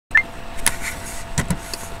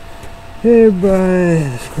Hey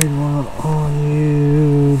everybody, it's Greenwild on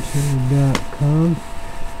YouTube.com.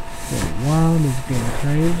 Getting wild, it's getting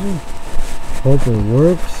crazy. Hope it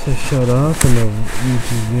works. I shut off in the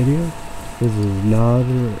YouTube video. This is not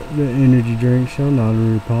the energy drink show, not a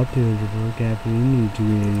repop to for caffeine.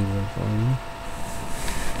 YouTube anywhere for you.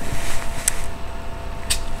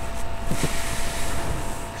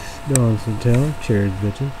 Still on some tail. Cheers,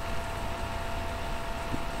 bitches.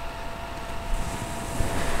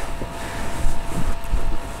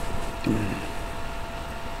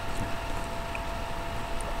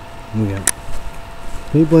 We got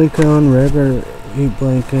heat blanket on, regular heat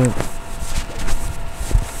blanket.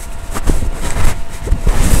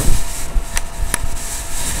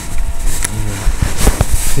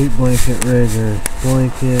 Heat blanket, regular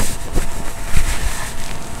blanket.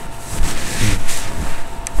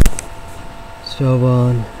 Stove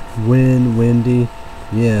on, windy.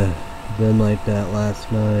 Yeah, been like that last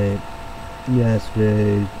night,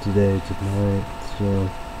 yesterday, today, tonight, so.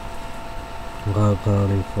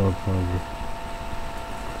 Cloudy, fog foggy.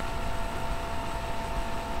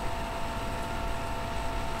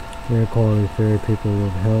 Air quality fair. People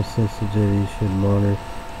with health sensitivity should monitor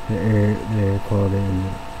the air quality in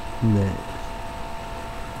the next.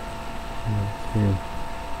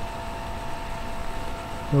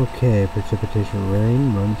 Okay, precipitation rain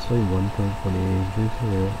monthly 1.20 inches,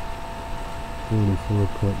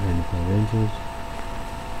 44.95 inches.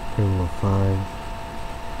 Total of 5.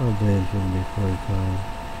 I'll bet it's going to be 45.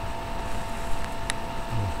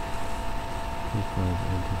 45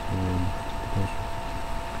 inches of rain.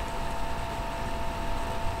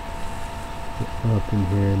 Up in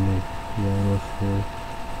here in the atmosphere.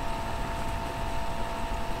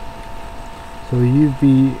 So UV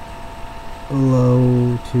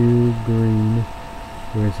low to green.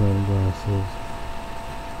 Wear sunglasses.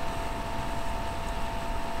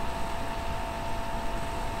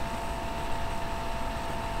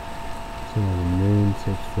 So the moon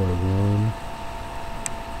 641.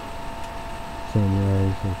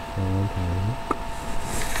 Sunrise 641.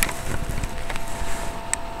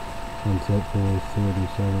 Sunset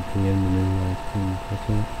 4:37 p.m. The moon light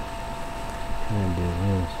 10%. Trying to do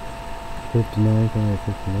this. 59, kind of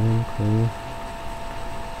 59, clear.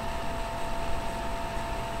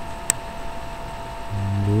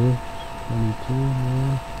 And this 22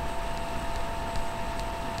 more.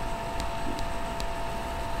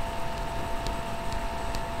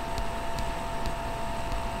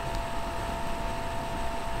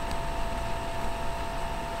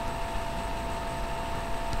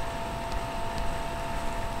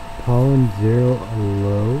 Pollen 0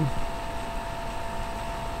 low.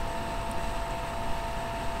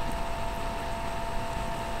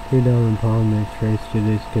 Predominant pollen mix trace to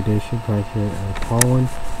this condition. Price rate of pollen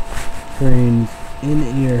trains in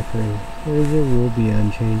air for Thursday will be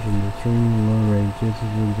unchanged in the extreme and low range. This is a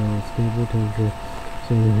result of stable temperature.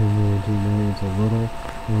 Standard humidity is a little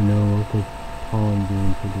or no local pollen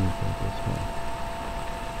being produced at this time.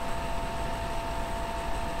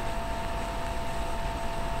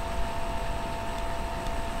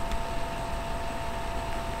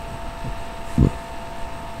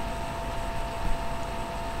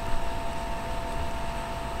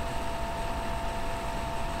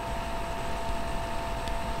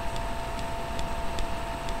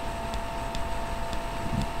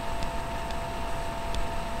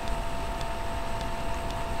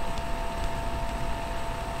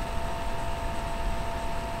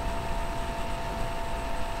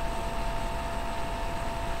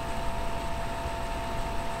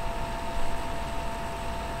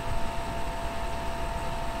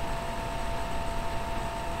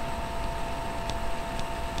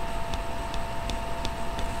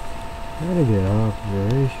 Gotta get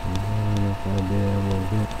observation. I don't know if I'll be able to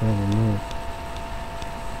get that or not.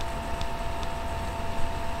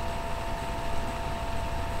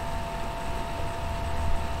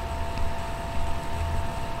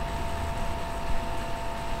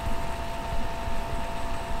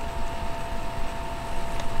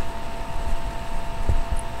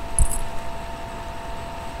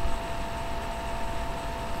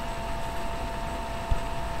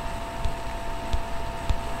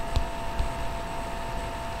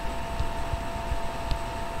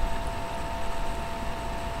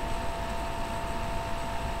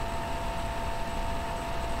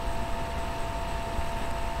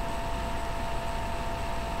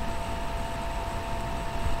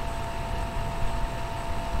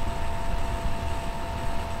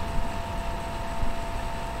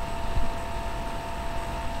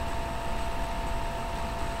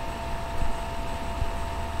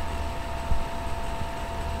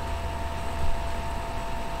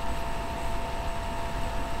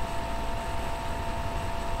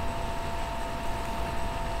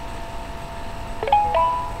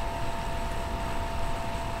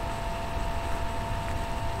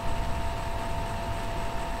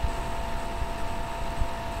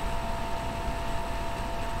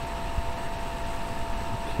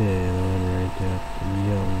 Okay, the one right there,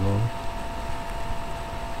 yellow.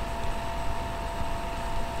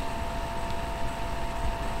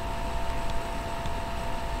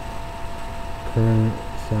 Current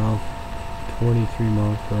south 23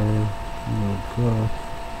 miles per hour, no gust.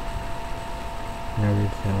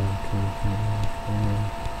 Average south 23 miles per hour.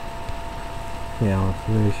 Yeah,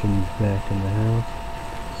 operations back in the house.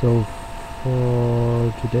 So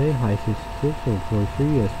for today, high 66, low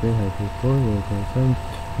 43, yesterday high 54, low 27,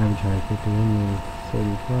 average high 51, low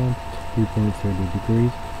 35, dew point 30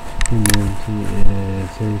 degrees, humidity is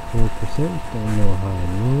 34%, no high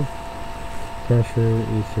and low. Pressure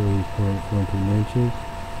is 30.14 inches.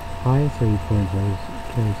 High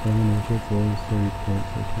 30.27 inches. Low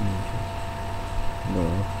 30.16 inches. No,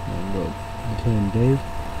 go 10 days.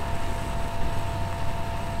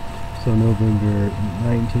 So November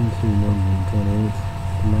 19th through November 28th.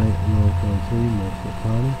 Tonight, low 23, mostly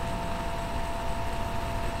cloudy.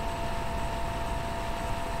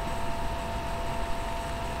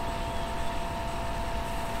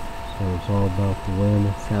 So it's all about the wind.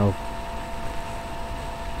 South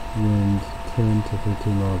winds 10 to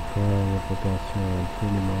 15 miles per hour with a gust around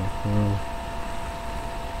 20 miles per hour.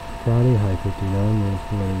 Friday, high 59, low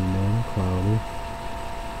 49, cloudy.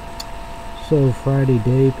 So Friday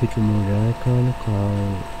day, picture mode icon,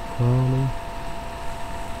 cloudy.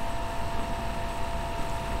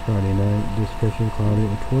 Friday night, dispersion cloudy, a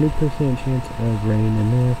 20% chance of rain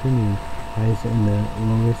in the afternoon. Highs in the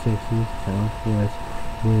lower 60s, southwest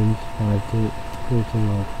winds 5 to 15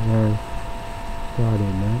 miles per hour.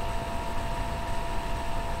 Friday night,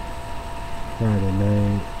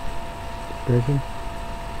 dispersion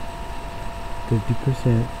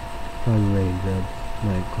 50% cloudy raindrops,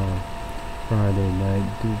 night cloud. Friday night,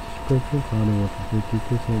 dispersion cloudy with a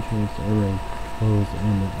 50% chance of rain. Lows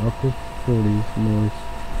in the upper 40s, north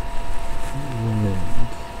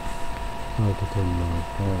winds 5 to 10 miles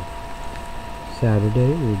per hour.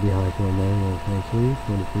 Saturday will be high 49, low 23,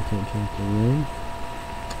 40% chance of rain.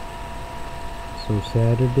 So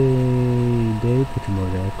Saturday day, picture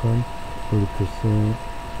mode icon, 40%,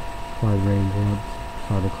 5 raindrops,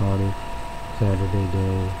 cloudy. Saturday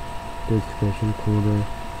day, dispersion quarter,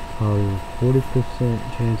 cloudy, 40%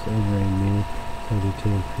 chance of rain near 32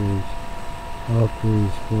 degrees.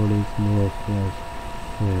 Uppers 40s, northwest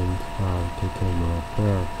winds 5 to 10 miles per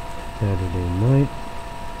hour. Saturday night,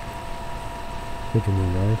 picture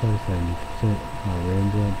mode icon, 70%, 5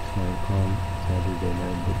 raindrops, night cloud. Saturday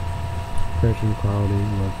night, dispersion cloudy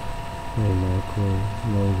with rain likely,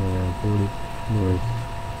 lows around 40,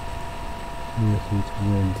 northeast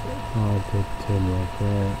winds 5 to 10 miles per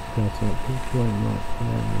hour, gusts up to 20 miles per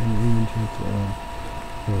hour, and even chance of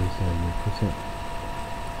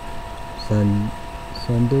 70%.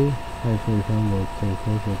 Sunday, high 45, low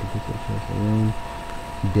 24, 50% chance of rain.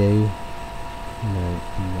 Day, night,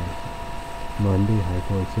 Monday, high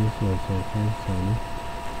 46, low 25, sunny.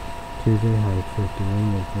 Tuesday, high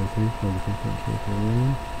 51, low 43, 40% chance of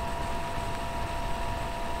rain.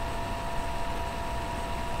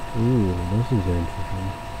 Ooh, this is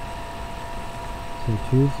interesting. So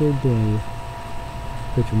Tuesday day,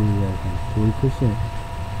 picture mode icon, 40%,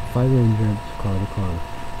 5 raindrops, cloudy.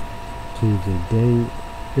 Tuesday day,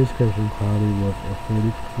 dispersion cloudy with a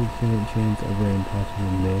 40% chance of rain,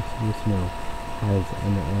 possibly mixed with snow. Highs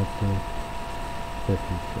in the upper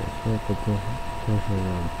 50s. Pressure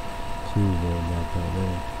around Tuesday, about that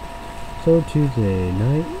there. So Tuesday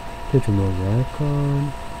night, picture mode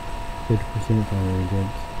icon, 50% 5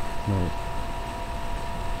 raindrops, night.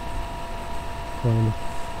 Cloudy.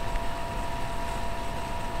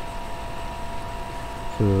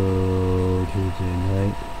 So Tuesday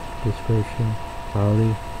night, dispersion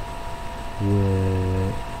cloudy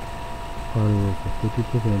with a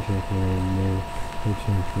 50% chance of rain near the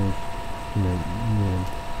chances in the wind.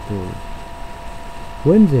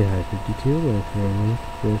 Wednesday high 52, low 48,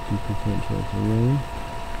 50% chance of rain.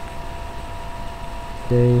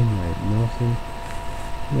 Day, night, nothing.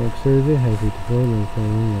 Next Thursday, high 54, low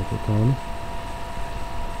 41, local cloudy.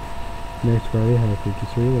 Next Friday, high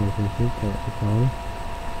 53, low 56, local cloudy.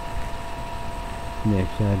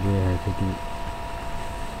 Next Saturday, high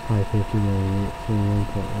 50, low 41,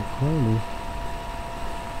 cloudy.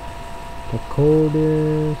 The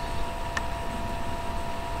coldest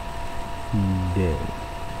day.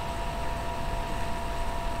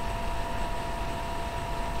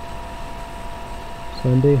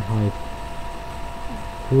 Sunday, high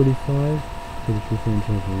 45, 50%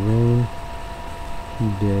 chance of rain.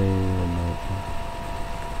 Day or night.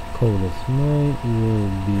 Coldest night will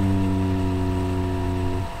be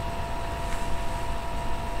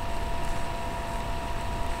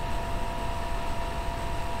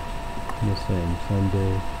and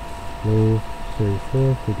Sunday low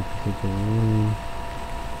 34, 50% rain.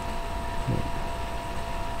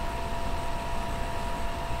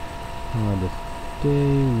 Hottest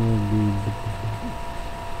day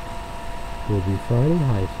will be Friday,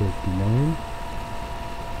 high 59.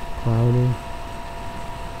 Cloudy.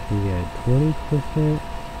 We got 20%.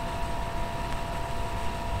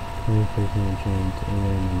 20% chance of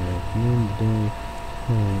rain in the afternoon. Today,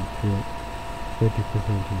 50%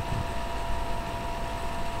 chance.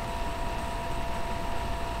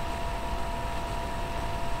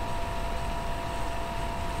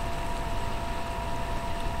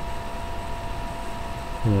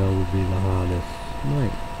 That will be the hottest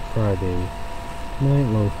night. Friday night,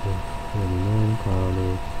 low 49,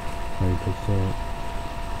 cloudy, 20%.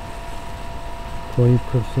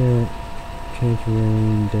 20% chance of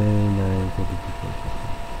rain, day, night, 50%.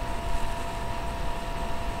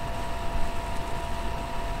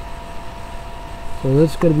 So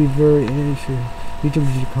that's going to be very interesting. YouTube,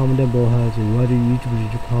 did you comment down below how was your weather? YouTube,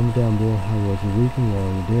 did you comment down below how was your weekend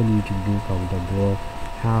while you did? YouTube, did you comment down below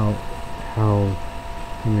how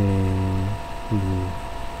I mean,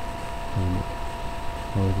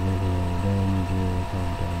 how was the weekend while you did? YouTube,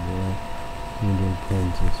 comment down below. You did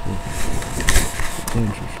plans this week.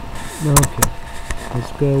 Interesting. Okay,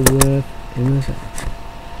 let's go with MSN.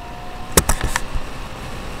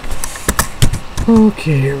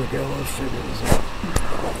 Okay, here we go. Let's figure this out.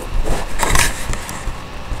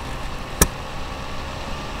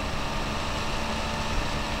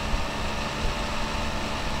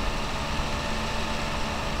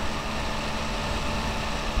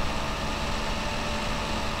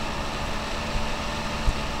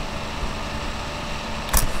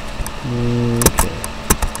 Okay.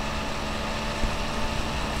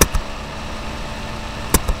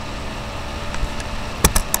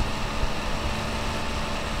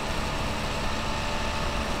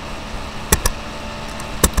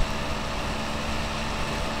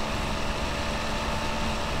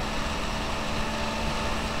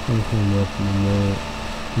 Something left in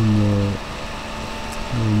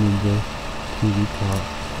the TV top.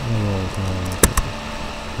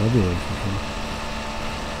 That'd be interesting.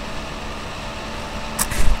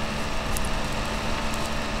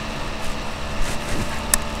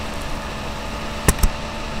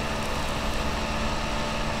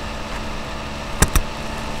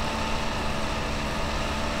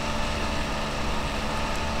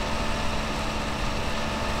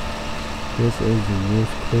 This is the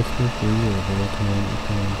worst Christmas tree of all time.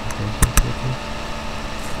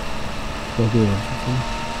 That'll be interesting.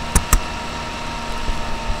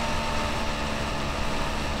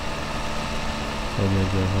 So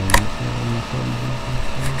maybe I'll have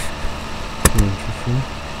interesting.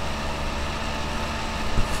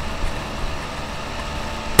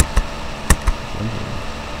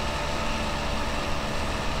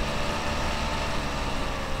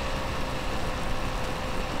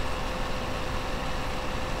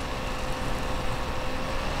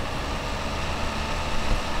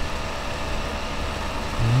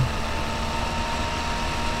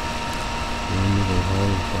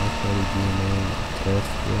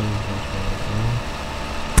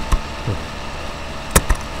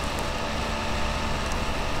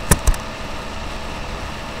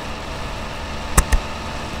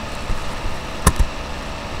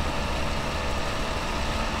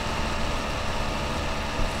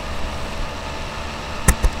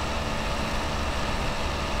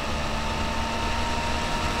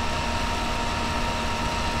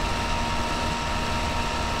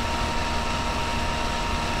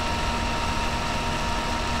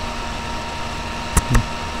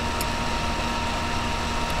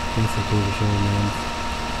 Thanks for the show, man.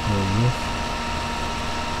 Yes.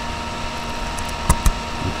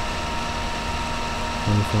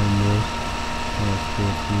 Want to find more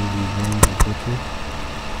sports movies, games, and pictures?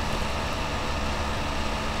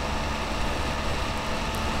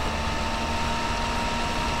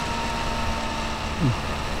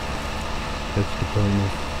 That's the partner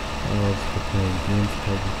of the playing games,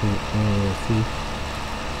 Technical LLC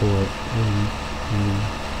for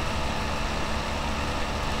INHUNINE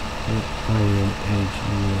trading.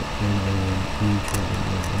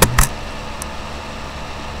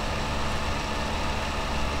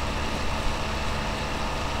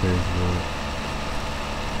 There's the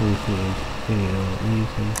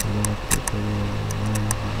ACHALE, so that's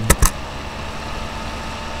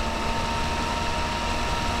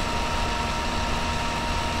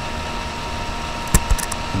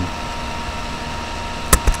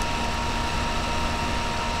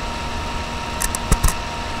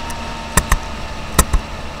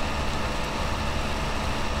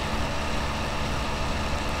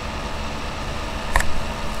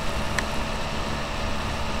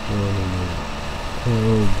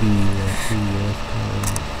LBSUS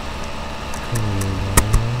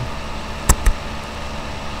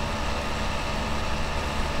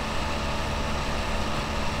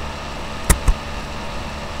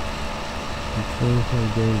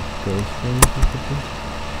Days Ghost Games or something?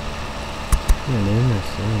 Yeah, they must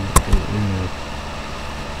sound good, I don't know.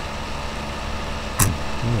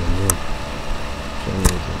 For some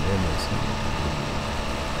reason, they must sound good.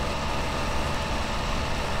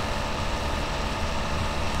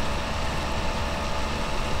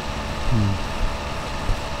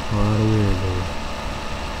 A lot of weirdos.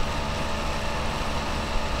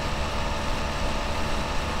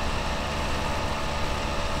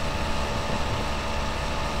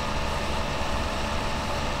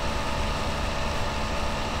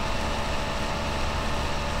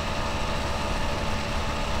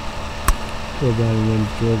 Everybody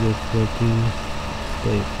wins Georgia 14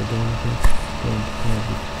 state for Democrats.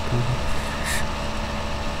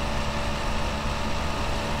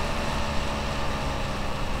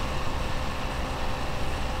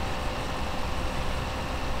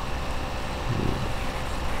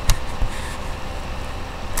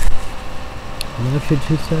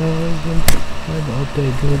 Massachusetts have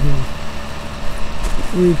update Georgia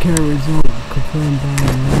recount result confirmed by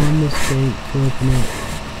around the state flipping it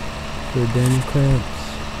for Democrats.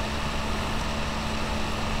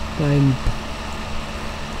 Biden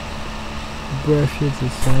brushes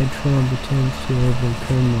aside Trump attempts to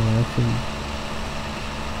overturn the election.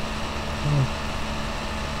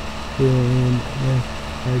 Bill and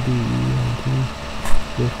FIDE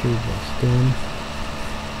Victor Boston.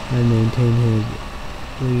 I maintain his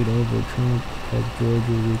lead over Trump as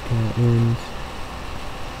Georgia recount ends.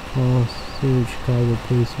 Lawsuit Chicago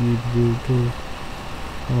police used brutal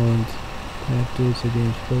violence tactics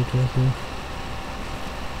against protesters.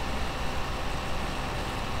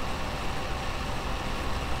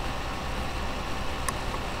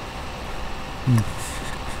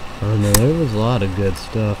 I don't know, there was a lot of good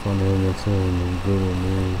stuff on MSN and Google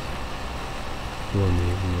News.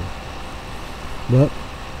 But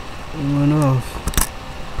it went off.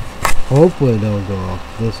 Hopefully they'll go off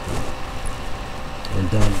this one.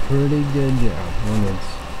 They've done a pretty good job on its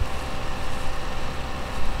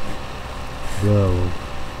go.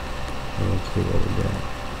 Let's see what we got.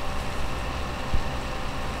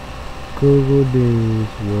 Google News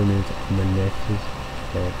warnings on the Nexus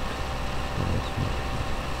X.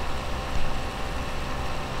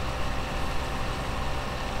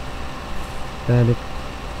 Static.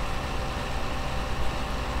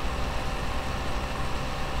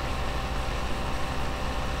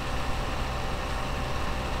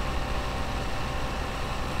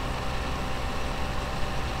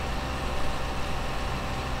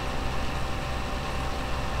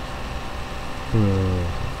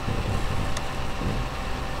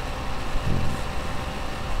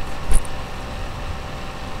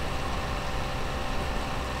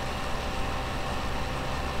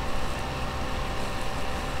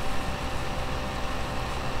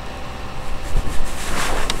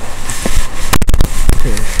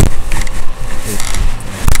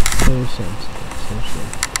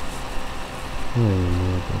 I don't even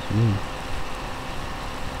know what this means.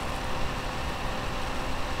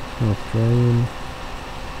 Australian.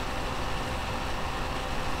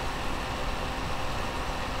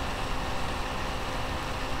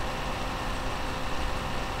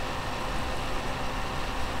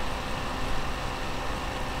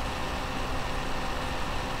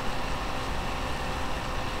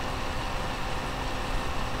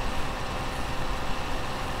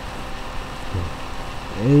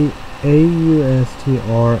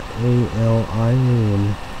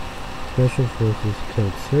 AUSTRALIN Special Forces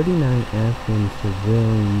killed 39 Afghan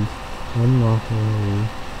civilians unlawfully.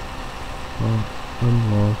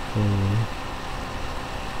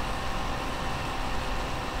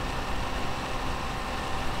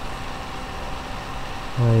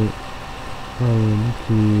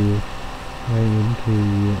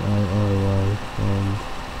 INQIRY from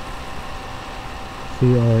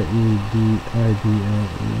CREDIBLE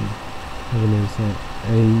evidence that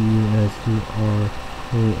AUSTRALIN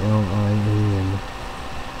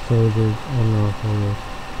soldiers unlawfully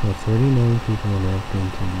killed 39 people in Afghan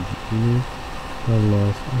TBGs, blood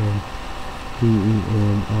loss and DEMIGODS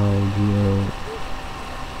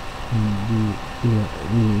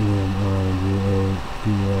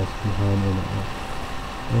behind an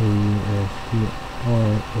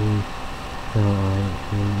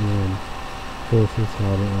AUSTRALIN forces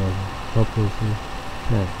out of helplessness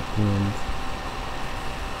Afghans.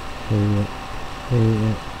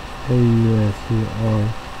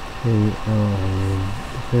 AUSTRALIN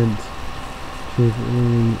defense Chief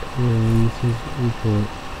releases report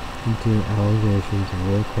into allegations of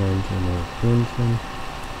war crimes in Afghanistan.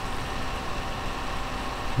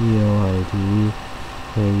 ELITE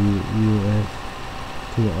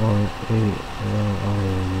USTRALIN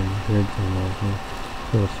heard from Afghan.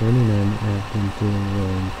 So 39 Afghan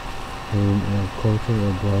civilians in a culture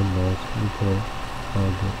of blood loss report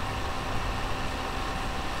August.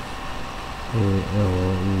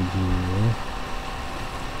 ALEGS.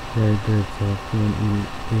 Character Falcon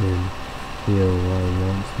in DOY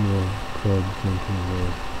once more club drinking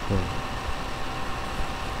world.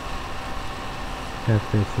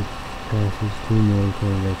 After surpasses 2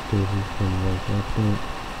 military investigations from West Africa,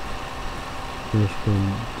 Michigan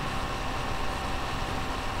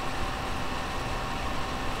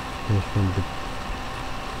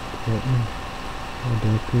Department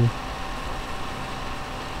Adopter.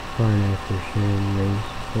 Fine after sharing race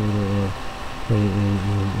photo of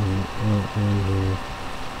KANALA here,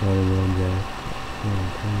 Watermelon Jack,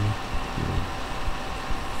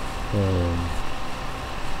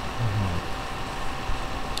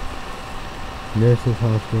 Nurses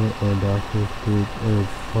Hospital or Doctors Group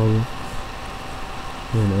urged public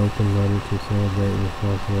an open letter to celebrate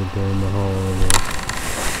responsibility during the holiday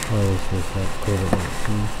for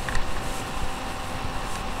COVID-19.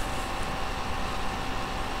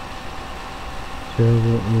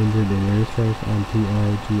 Several injured in airstrikes on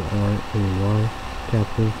TIGRAY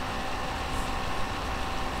capital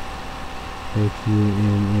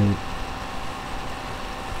HUNANITARIAN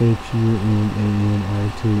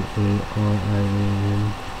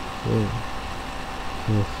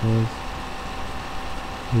says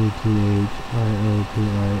UTHIOPIA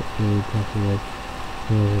Catholic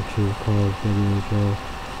Military College WHO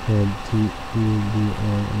head TEDRAS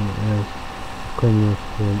criminal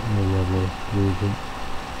spin and rebel region.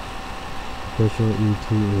 Official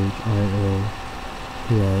ETHIOPIA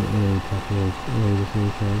Catholic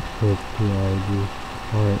legislation with PIGRAY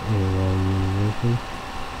University.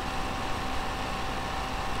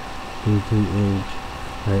 ETHIOPIA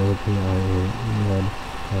led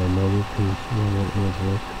by Nobel Peace winner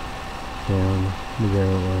Elizabeth down the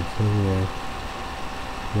barrel of Syria.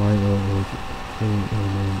 YOHANESWOLDMARIAN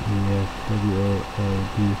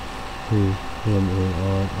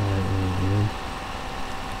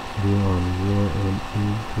view on war and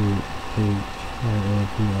ETHIOPIA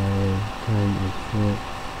time is short.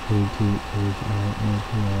 ETHIOPIA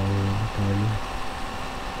garden.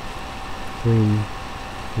 Spring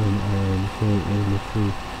when IMK industry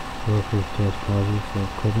workers test positive for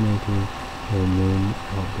COVID-19 and main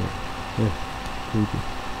outbreak. Yeah, creepy.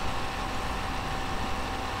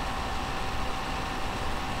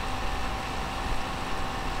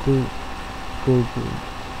 Cool.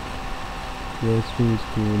 Western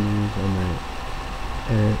School News on that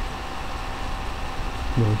at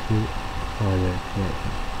Mostly Project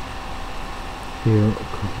Network. Here,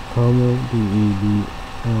 Como DEDLASIO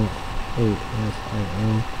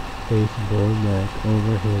baseball back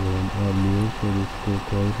over headline of news for the school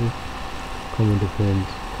closures. Como defends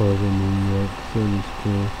closing New York City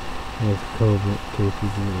school as COVID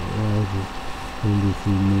cases rises. NBC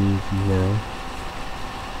News now.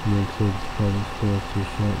 New York City's public schools to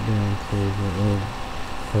shut down closure of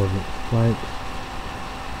public flights.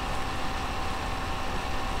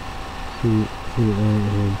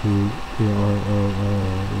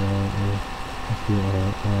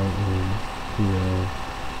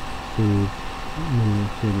 Cities, New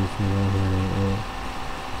York City surrounding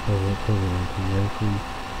public COVID-19 records.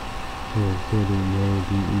 New York City may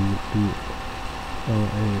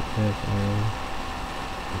DEDLASIO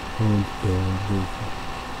holds down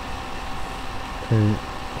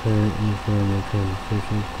current informal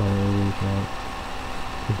officials quietly reach out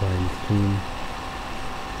to Biden's team.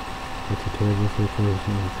 It's a terrible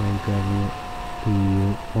situation inside government. The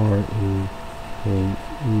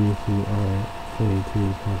REACIAT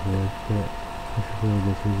calculates that a further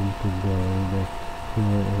decision could blow the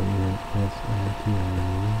CRANSITIA.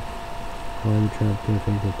 Why the Trump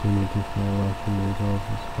campaign continued to fly election results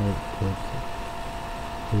despite court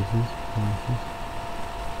cases, cautious.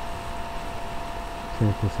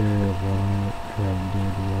 Surface area of why Trump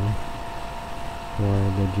did well. Why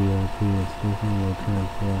the GOP is thinking will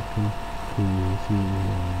transaction to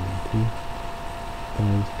CENT.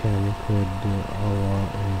 Times County could do a lot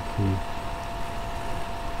and see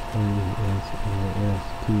NESISTS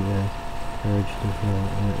urged to fill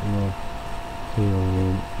it with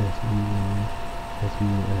alien SES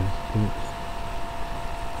tips.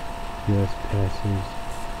 US passes.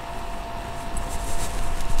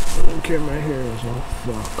 Okay, my hair is all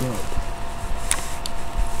fucked up.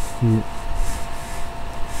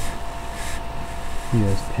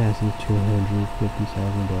 U.S. passes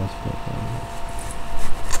 250,000 deaths for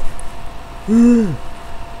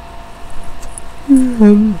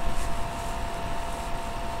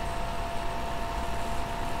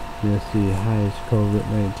U.S. the highest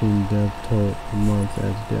COVID-19 death toll per month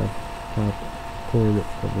as death topped quarter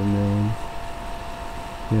of a million.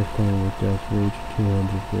 U.S. coronavirus deaths reached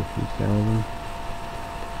 250,000.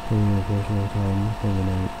 During the official time,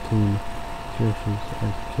 COVID-19 surges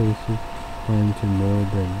as cases climbed to more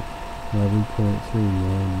than 11.3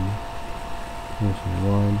 million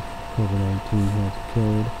nationwide. COVID-19 has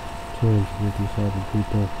killed 250,000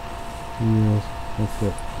 people in the U.S.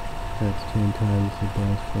 That's 10 times the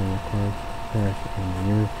deaths from a car crash in a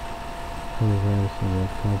year. Coronavirus in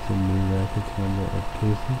Wisconsin new record number of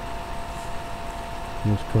cases.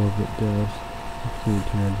 U.S. COVID deaths exceed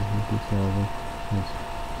 250,000 as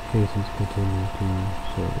cases continue to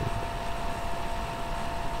surge.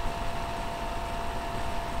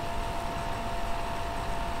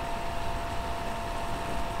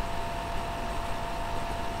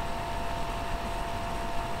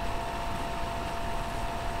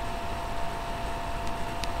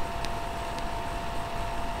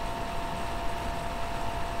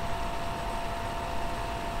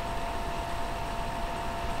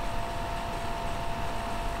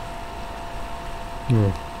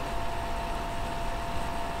 Yeah.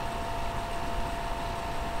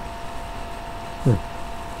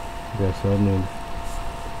 Guess I need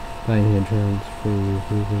buying insurance for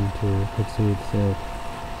refusing to concede self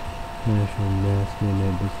national mass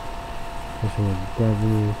mandate discussion with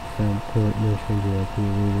governors, South Court, Michigan GOP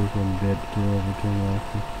leaders and bid to overturn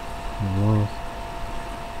election and loss.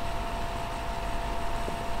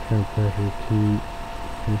 Trump pressure key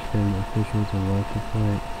Michigan officials and elected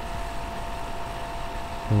fight.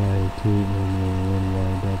 IIT and one why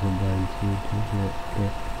doesn't Biden see to get the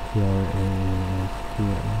TRASTI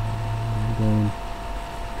going.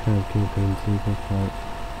 Trump campaign secret fight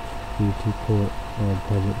to court on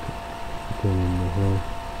public opinion the Hill.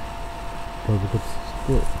 Republicans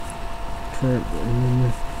support Trump and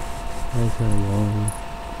that's how long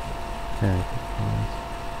sacrifice.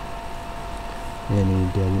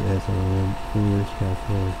 NEWSLM Force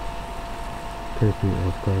California curfew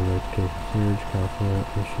of private education surge. California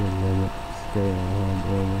issued limit stay-at-home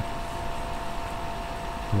order.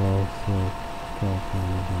 Also,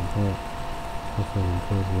 California on top. Also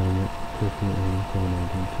imposed limit curfew on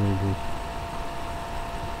COVID-19 surgery.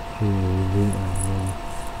 GAVIM and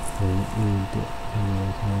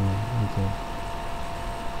it's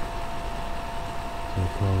a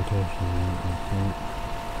politician I think.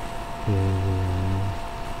 GAVIM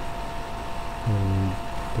and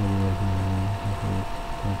Third,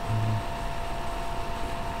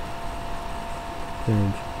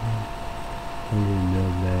 100 mil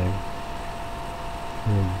bag.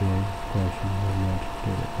 Real big question how much to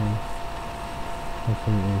get it from. Also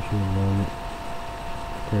issue limit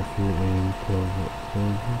curfew and COVID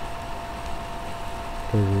surgery.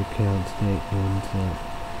 Surgery count statements that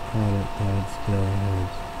audit guide still has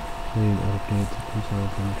made updates to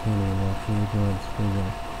 2020 election results for the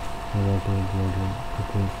elected Georgia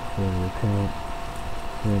because for the count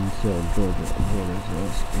and so Georgia voters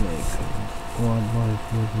lost like wildlife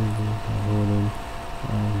movement by holding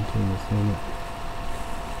on to the Senate.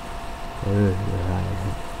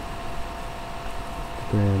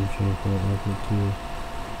 Graham Schaefer offered to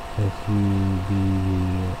SUV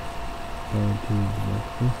to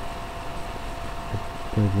Alexis. The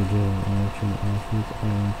Presidential Election Office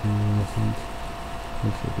Arlington license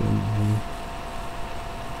Michigan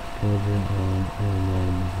Georgia on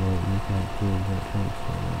online vote without proof that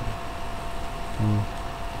transfer.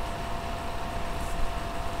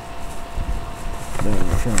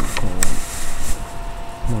 Donald Trump called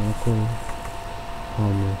Michael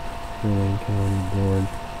Palmer, Sterling County Board,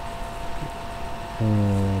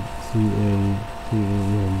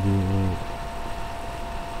 CAMVA,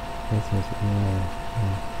 SSI,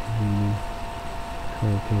 meeting,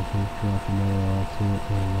 clarification for another lawsuit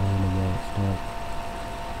online about stock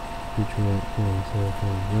Detroit and cell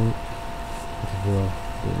vote. This is what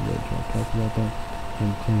I'll talk about that.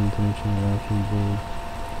 And claims national election board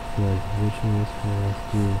was vicious for us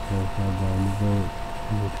to certify by the vote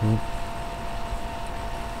in the Trump.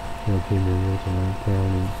 European members of our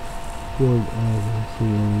county board of CA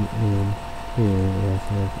and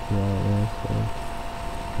ASFLS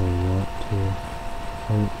they want to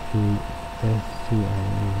vote the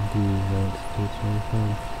SCIND votes to certify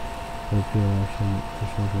the election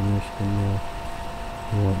officials in Michigan now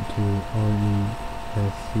want to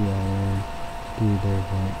RESCIN do their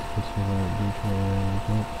votes to survive Detroit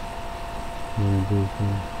results. One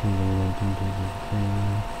boosting, single link into the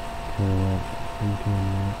camera, counteract, and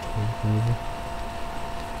camera,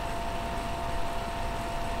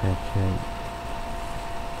 hashtag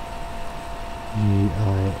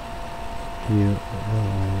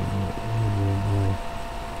GIULI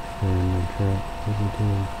and the track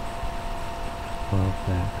visiting file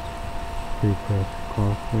facts. Repress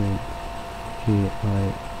conference GIULI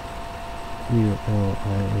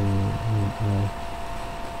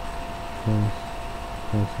plus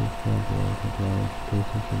process travel control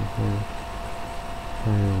cases for the first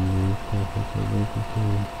fire news conference of vacancy.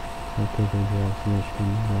 October draft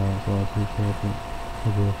Michigan lawsuit president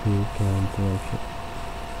of the few county election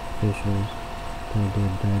officials that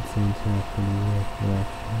did bad things happening with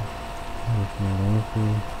election. That's not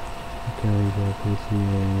awful. The county got PCA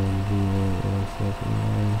and VA second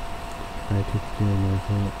line. I took care of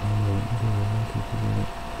myself. I won't do it. I took care of it.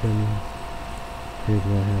 Here's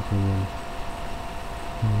what happened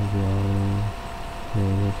when the auto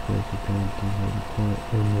was supposed to come to the court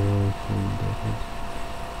and there was some difference.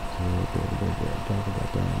 So we'll talk about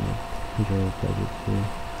that in the control budget too.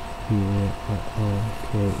 PALKED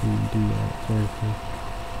circle.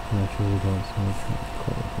 Actually don't sound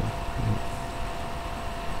colorful.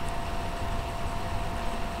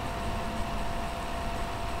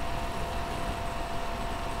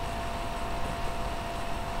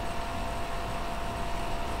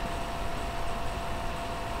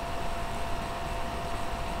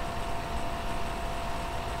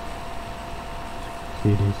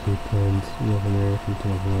 CDC plans North American to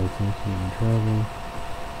avoid sanctions and travel.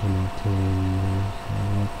 And obtain news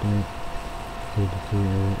update. CDC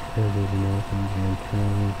urges Americans and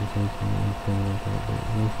travelers to sanctions and travel update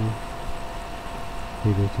message.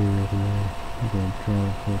 CDC recommends against travel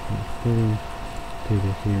social spreading.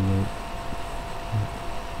 CDC alert.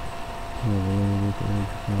 Overrated urge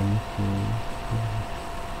promise to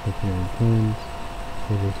prepare plans.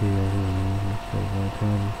 CDC recommends to avoid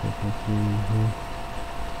travel social spreading.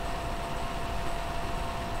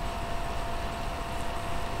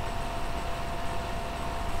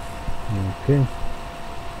 Okay.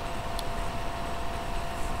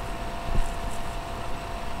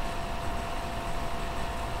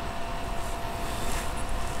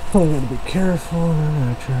 I gotta be careful. I'm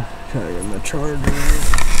gonna try to get my charger.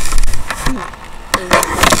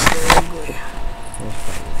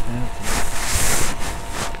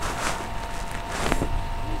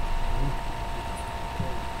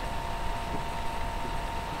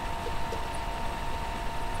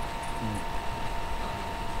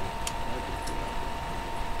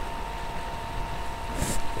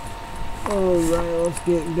 Alright, let's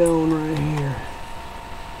get going right here.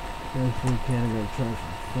 First we can go charge the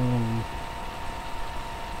phone.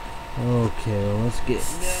 Okay, well, let's get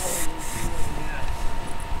going.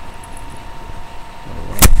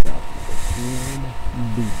 Alright, got the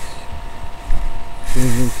good beast. See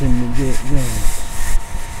if we can get going.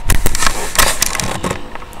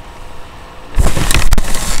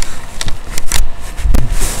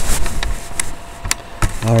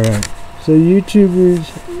 Alright, so YouTubers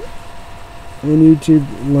in YouTube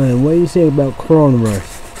land, what do you think about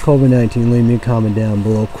coronavirus, COVID-19? Leave me a comment down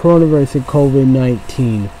below. Coronavirus and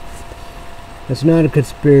COVID-19. It's not a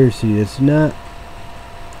conspiracy. It's not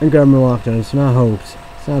a government lockdown. It's not hoax.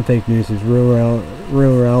 It's not fake news. It's real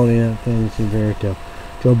reality. Not fantasy fairy tale.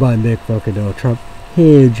 Joe Biden, big fucking deal. Trump,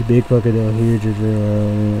 huge, big fucking deal. Huge is real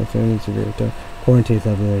reality. Not fantasy fairy tale. Quarantine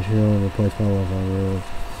population only replace all of our rules.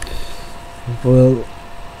 Well,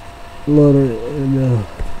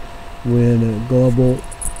 when a global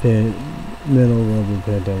pandemic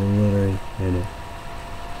literally in it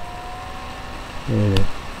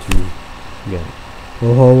to get it. The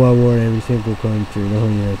whole wide world, every single country, the whole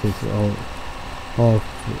United States, all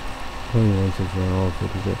 21 states are all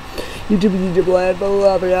 50. YouTube land for the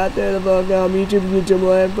love of God, there the fuck out. YouTube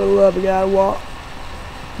land for the love of God, walk.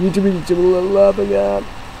 YouTube love of God.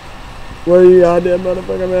 Where you goddamn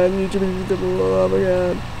motherfucker, man? YouTube love of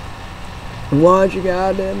God. Wash your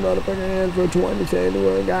goddamn motherfucking hands for 20 seconds.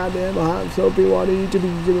 We're goddamn hot soapy water. YouTube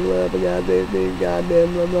love of God. They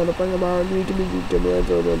goddamn motherfucking bar. YouTube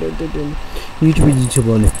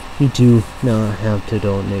you do not have to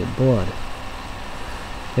donate blood.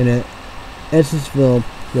 And Essensville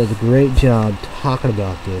does a great job talking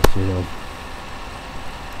about this, you know.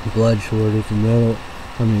 Blood shortage,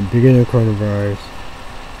 beginning of coronavirus,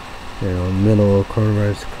 you know, middle of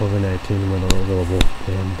coronavirus, COVID-19, middle of global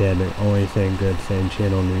pandemic. Only saying good, saying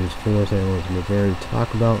channel news, force analysts in Missouri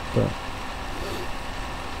talk about that.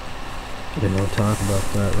 You know, talk about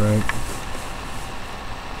that, right?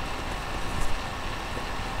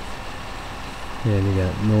 And you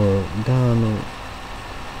got Norah O'Donnell,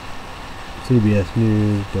 CBS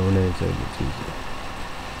News, donates over Tuesday.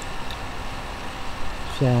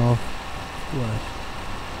 Southwest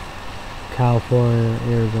California,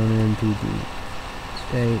 Arizona, MPD,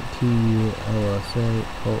 State, TULSA,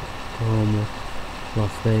 Oklahoma,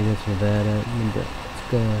 Las Vegas, Nevada,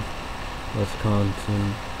 Nebraska, Wisconsin,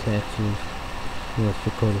 Texas, North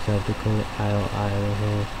Dakota, South Dakota,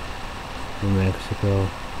 Idaho, New Mexico,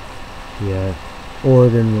 yeah,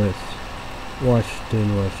 Oregon,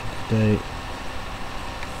 Washington State,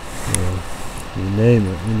 you name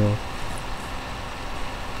it, you know.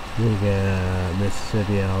 We got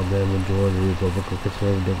Mississippi, Alabama, Georgia, Republican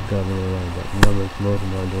conservative governor, lie about the numbers. Most of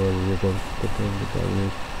my Georgia Republican conservative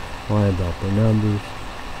governors lie about their numbers.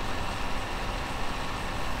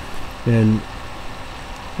 And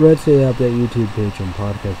Red State Update YouTube page and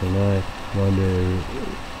podcast, and I wonder,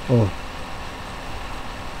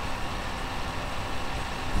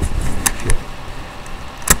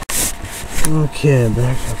 okay,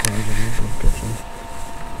 back up.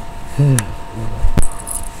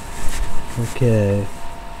 Okay.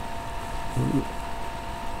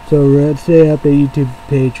 So Red State Update YouTube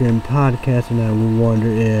page and podcast, and I will wonder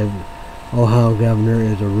if Ohio governor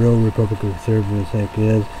is a real Republican conservative. I think he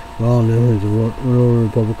is. We all know he's a real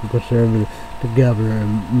Republican conservative. The governor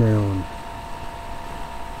in Maryland.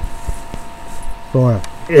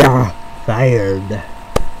 Fired.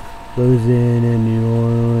 Louisiana, New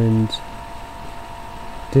Orleans,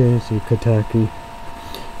 Tennessee, Kentucky.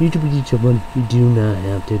 YouTube, you do not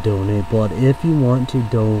have to donate blood. If you want to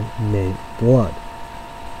donate blood,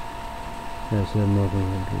 that's what I'm not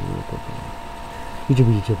going to do.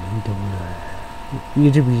 YouTube, you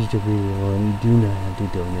do not have to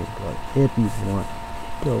donate blood. If you want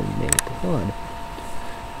to donate blood,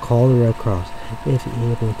 call the Red Cross. If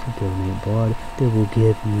you're able to donate blood, they will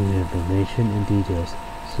give you information and details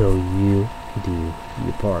so you do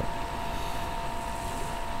your part.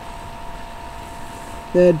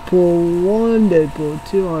 Deadpool 1, Deadpool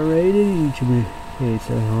 2 unrated. YouTube hates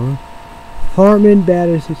that, huh? Hartman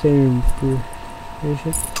Battersea Stadium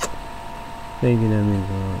information. Thinking that means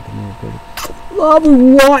a lot to me. Love,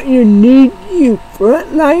 want you, need you,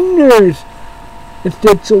 frontliners,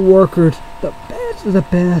 essential workers, the best of the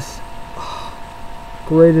best,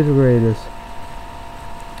 greatest of greatest,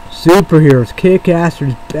 superheroes,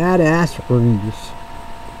 kick-assers, badass rangers.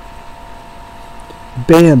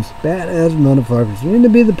 BAMs, badass motherfuckers. You need to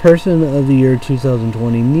be the person of the year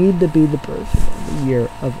 2020. Need to be the person of the year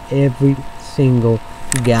of every single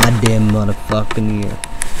goddamn motherfucking year.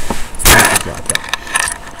 Like that.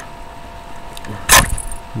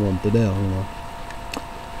 Want to do, you know.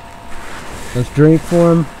 Let's drink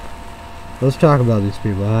for him. Let's talk about these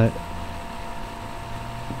people, alright?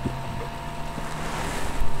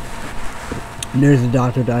 There's a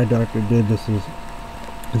doctor, died doctor, did this is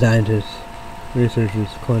scientists, researchers,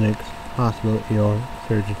 clinics, hospital, ER,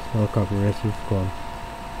 surgeons, helicopter rescue squad,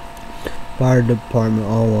 fire department,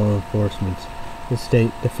 all law enforcement, the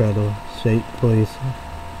state, the federal, state police,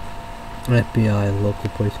 FBI, local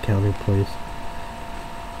police, county police,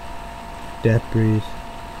 deputies,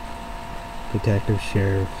 detectives,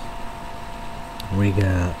 sheriffs. We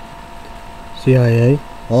got CIA,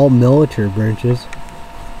 all military branches,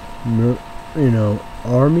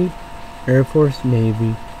 Army, Air Force,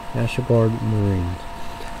 Navy, National Guard, Marines.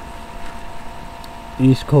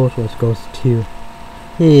 East Coast, West Coast, 2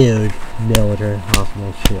 huge military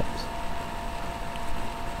hospital ships.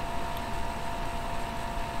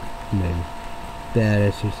 Maybe.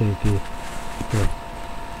 Badass, you think you.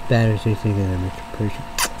 Badass, you think that makes you appreciate.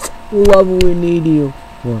 Love, we need you.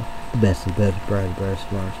 One, the best of the best, brightest,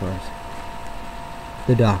 smartest.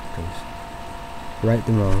 The doctors. Right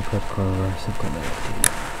the wrong, cut coronavirus,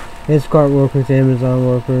 Instacart workers, Amazon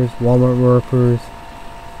workers, Walmart workers,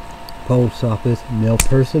 post office, mail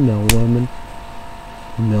person, mail woman,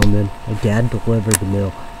 mailman. My dad delivered the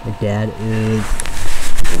mail. My dad is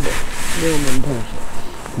mailman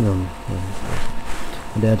person.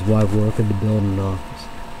 My dad's wife worked in the building office.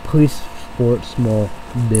 Police support small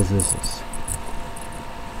businesses.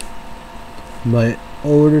 My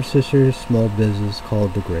older sister's small business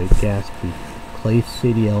called the Great Gatsby. Clay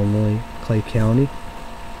City, Illinois, Clay County,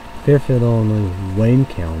 Fairfield, Illinois, Wayne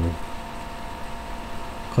County,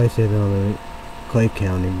 Clay City, Illinois, Clay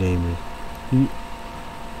County, Gamers.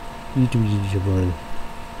 YouTube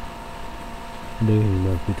bigger than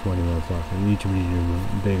must be 20 months off. YouTube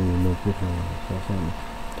bigger than must be 20 months off.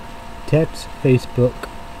 Text, Facebook,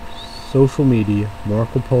 social media,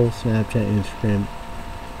 Marco Polo, Snapchat, Instagram,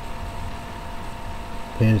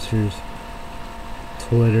 Pinterest,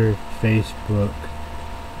 Twitter, Facebook,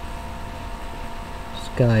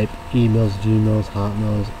 Skype, emails, Gmails,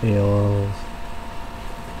 Hotmails, AOLs,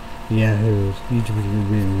 Yahoos, each of which will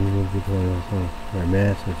be removed deployed on our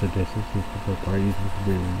mass social distance for parties which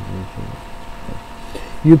will be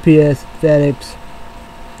removed. UPS, FedEx,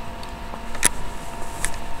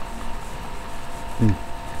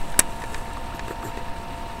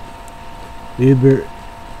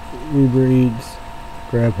 Uber Eats,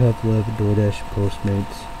 Grubhub, Lyft, DoorDash,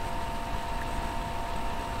 Postmates.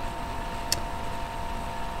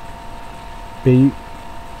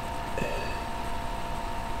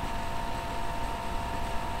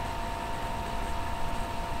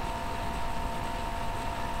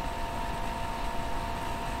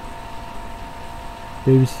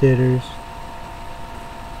 Babysitters,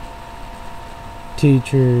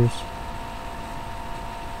 teachers.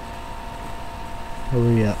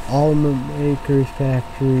 We got almond makers,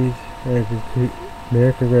 factories,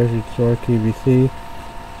 American Grocery Store, QVC.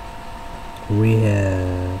 We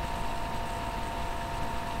have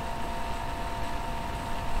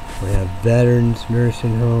veterans,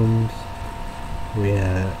 nursing homes. We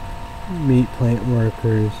have meat plant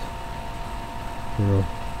workers. You know,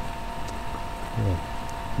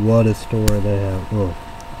 what a store they have. Oh,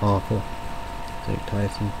 awful. St.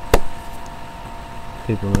 Tyson.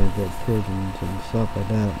 People are going to go to prisons and stuff like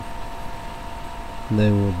that.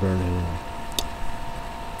 They will burn it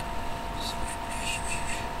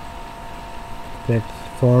up.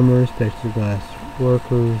 Farmers, plexiglass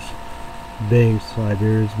workers, banks,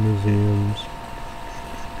 libraries, museums.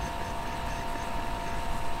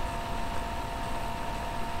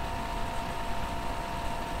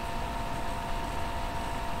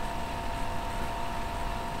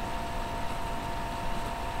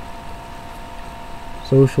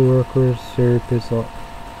 Social workers, therapists,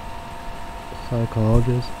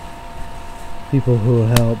 psychologists, people who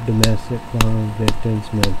help domestic violence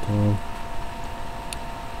victims, mental,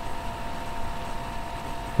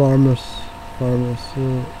 pharmacy,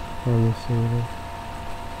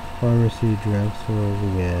 drugstores, we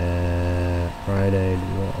got Rite Aid,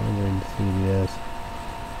 Walgreens, CVS.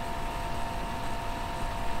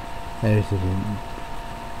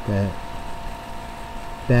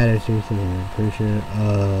 That is recent here, I'm pretty sure.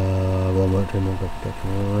 Walmart terminal protection,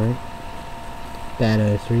 right? That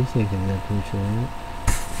is recent, I'm pretty sure, right?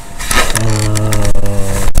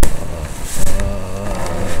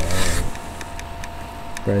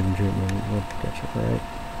 Bread and treatment, protection, right?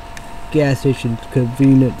 Gas stations,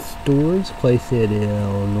 convenience stores, Clay City,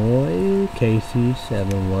 Illinois, Casey's,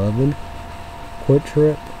 7-Eleven, Quick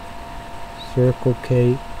Trip, Circle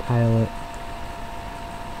K, Pilot,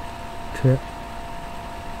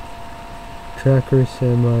 Truckers,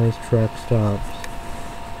 semis, truck stops.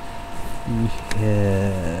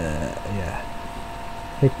 Yeah.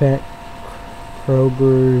 Pickpack,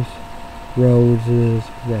 Kroger's, Roses,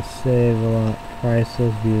 got Save-A-Lot,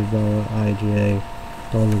 Priceless, Viewzone, IGA,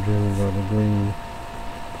 Dollar General, Dollar Green,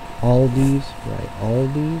 Aldi's, right?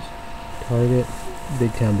 Aldi's, Target,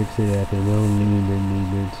 Big Town, Big City, Happy Meal,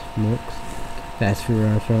 Needed, Smokes, Fast Food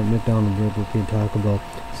Restaurant, McDonald's, Burger King, Taco Bell,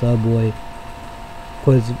 Subway,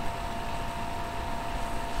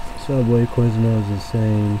 Quiznos is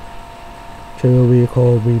saying Chili,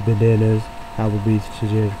 Colby, Bananas, Applebee's,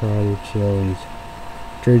 Cheers, Friday, Chili's,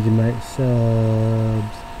 Jersey Mike's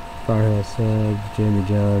Subs, Firehouse Subs, Jimmy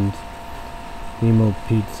John's, Nemo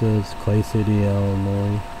Pizzas, Clay City,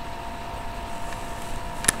 Illinois,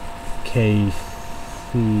 Casey's,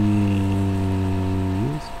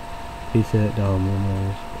 Pizza Hut,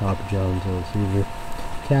 Domino's, Papa John's, Little Caesar,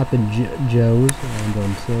 Cap and Joe's,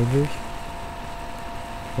 Long Silvers,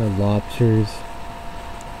 the Lobsters,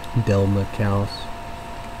 Del McAllister's,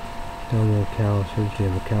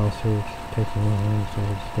 Jim McAllister's, Texas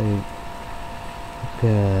State,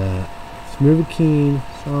 Smoothie King,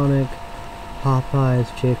 Sonic, Popeyes,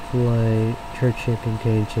 Chick-fil-A, Church Chicken,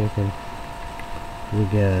 Cane Chicken. We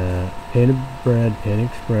got Painted Bread, Pan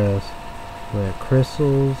Express. We got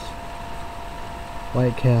Crystals,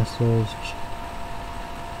 White Castles,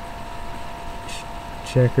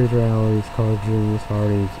 Checkers, Rallies, College Juniors,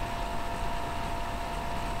 Hardee's,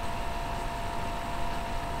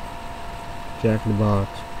 Jack in the Box.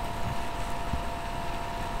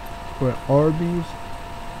 We're at Arby's,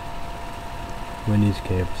 Wendy's,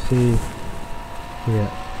 KFC. We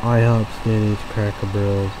got IHOP, Denny's, Cracker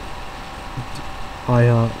Barrels,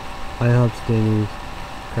 IHOP, Denny's,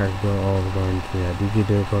 Cracker Barrel, all the gardens. We got DG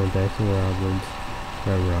Dairy, Jackson Robbins,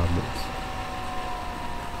 Red Robbins.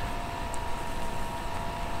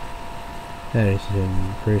 That is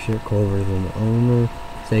in pretty sure Culver's and the owner.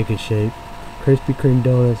 Steak and Shake, Krispy Kreme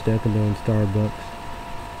Donuts, Dunkin' Donuts, Starbucks,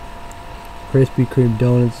 Krispy Kreme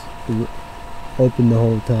Donuts, open the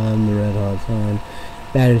whole time, the red hot sign.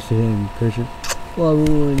 Battery sitting pressure. Well,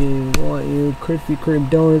 we want you Krispy Kreme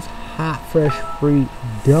donuts, hot, fresh, free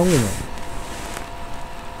donuts.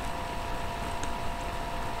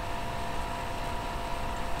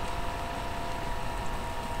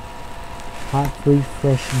 Hot, free,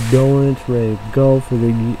 fresh donuts ready to go for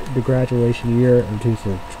the graduation year of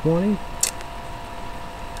 2020.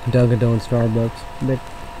 Dunkin' Donuts, Starbucks,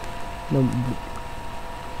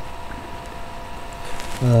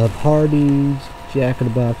 Hardee's, Jack in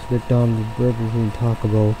the Box, McDonald's, Burger King, Taco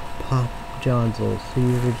Bell, Pop John's, Little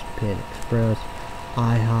Caesars, Panda Express,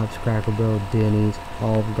 IHOP's, Cracker Barrel, Denny's,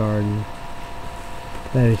 Olive Garden,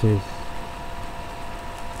 Battery,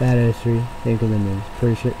 think of them as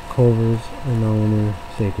Appreciate, Culver's, and Owner,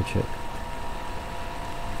 Steak and Shake.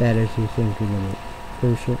 Battery, think of them as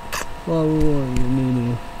Appreciate. Well, we want you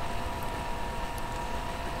needing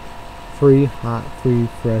free, hot, free,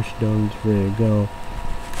 fresh donuts ready to go.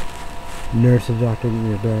 Nurses, doctor,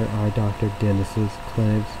 eye doctor, dentists,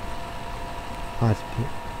 clinics,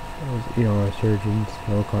 hospitals, ER surgeons,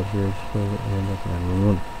 helicopters, and that's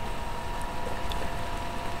 911.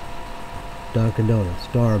 Dunkin' Donuts,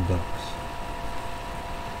 Starbucks.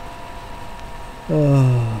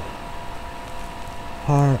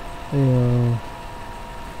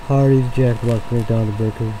 Hardee's, Jack in the Box, McDonald's,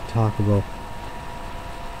 Burger King, Taco Bell,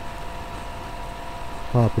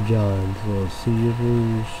 Papa John's, Little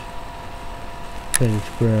Caesars, Panda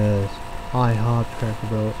Express, IHOP's,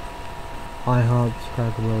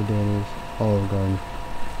 Cracker Barrel, Denny's, Olive Garden.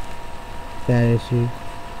 Fantasy,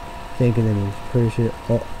 thinking of it, pretty sure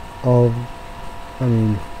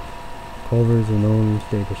Culver's and Owner,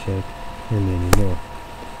 Steak and Shake, and many more.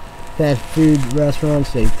 Fast food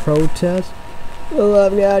restaurants, they protest. Well,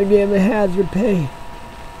 I've got to give them hazard pay.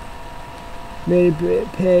 Made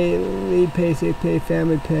pay, lead pay, sick pay,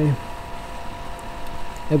 family pay.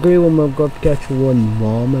 I agree with my one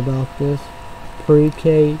mom about this.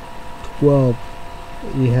 Pre-K 12,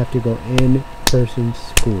 you have to go in-person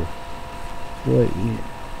school.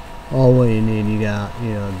 What you need, you got,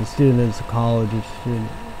 the students, the colleges,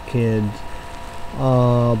 kids,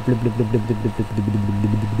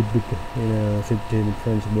 superintendent,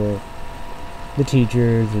 principal, the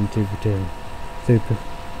teachers, and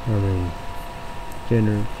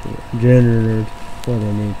janitors, what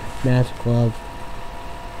they need, mask gloves,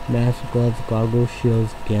 goggles,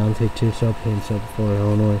 shields, gowns, head soap, hand soap, for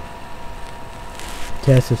Illinois.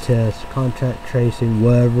 Test, contact tracing,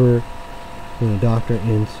 whatever, Dr.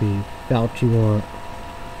 NC, Fauci want,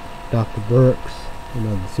 Dr. Burks,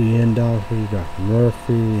 the CN doctor, Dr.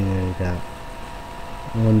 Murphy, you got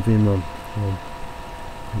one female,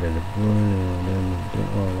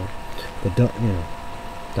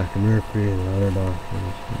 Dr. Murphy and the other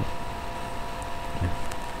doctors.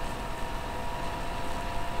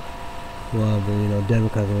 Well, but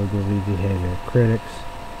Democrats will believe behavior. Critics: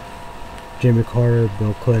 Jimmy Carter,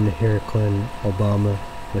 Bill Clinton, Hillary Clinton, Obama,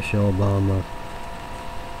 Michelle Obama,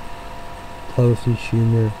 Pelosi,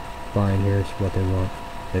 Schumer, Biden, Harris, what they want,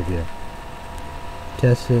 they get.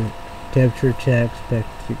 Testing, temperature checks,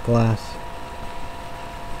 plexiglass.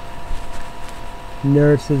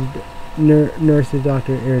 Nurses,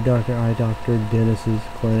 doctor, ear doctor, eye doctor, dentists,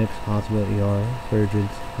 clinics, hospital, ER,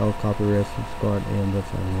 surgeons, helicopter rescue squad, ambulance,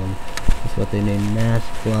 everyone. That's what they name. Masks,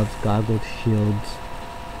 gloves, goggles, shields,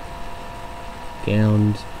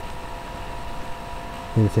 gowns,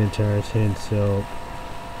 hand sanitizers, hand soap,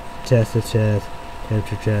 test,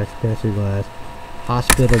 temperature checks, plexiglass,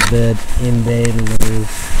 hospital beds, invaders.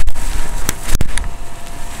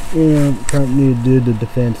 Trump needed to do the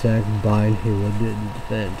Defense Act. Biden, he would do the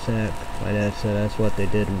Defense Act. My dad said that's what they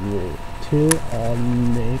did in Rule 2. All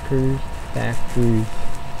makers, factories,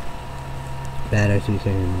 bad IC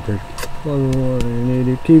saying in church.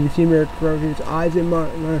 Needed QVC, American Progress, Isaac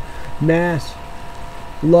Martin, Mass,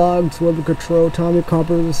 Logs, Weather Control, Tommy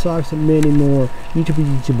Copper, the Socks, and many more.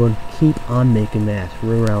 YouTube, keep on making masks.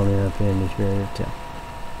 We're around in our family's very tell.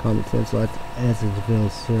 Common sense, let's as it's Bill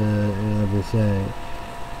say.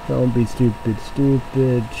 Don't be stupid.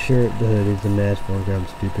 Shirt, the hoodies, the mask program,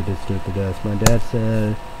 stupid as. My dad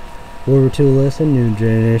said, World War II lesson, new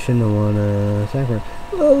generation, I wanna sacrifice.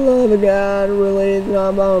 Oh, love of God, really, it's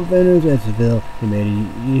not about offenders, that's Bill. He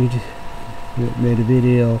made a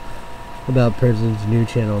video about prisons, new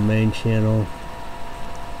channel, main channel.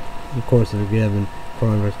 Of course, if given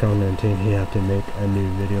coronavirus COVID-19, he have to make a new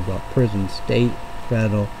video about prisons, state,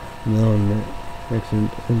 federal, Mexican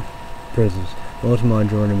prisons. Most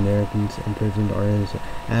majority Americans imprisoned are innocent.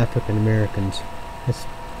 African Americans,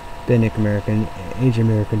 Hispanic Americans, Asian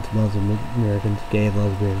Americans, Muslim Americans, gay,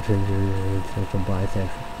 lesbian, transgender, sexual, bisexual.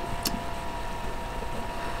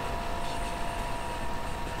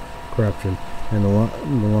 corruption, and the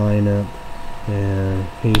lineup, and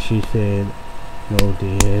she said, no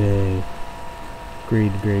DNA,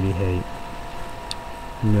 greed, greedy, hate,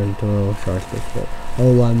 mental, shark stick.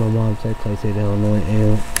 Oh, like my mom said, Clay State, Illinois,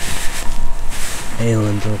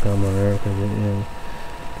 aliens will come on Earth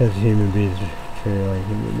because human beings are treated like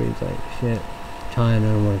human beings like shit.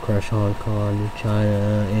 China want to crush Hong Kong.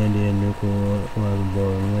 China, India, nuclear weapon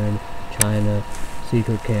born win. China,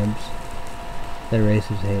 secret camps. The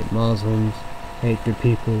racists hate Muslims, hate their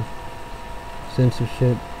people.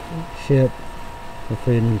 Censorship, the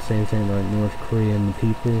freedom, same thing like North Korea and the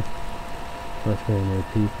people. North Korea and their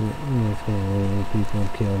people. North Korea and their people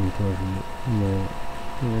killing towards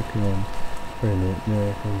they're killing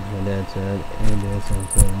Americans. My dad said India,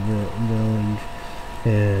 something village.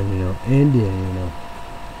 And, you know, India, you know,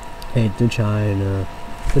 hate the China,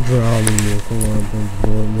 the drama,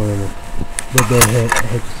 but they hate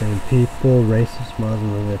the same people, racist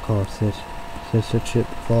Muslims, they call it censorship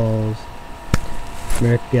falls.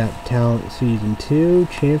 America Got Talent Season 2,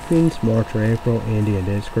 Champions, March or April, India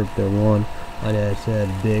did script their one. My dad said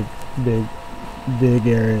big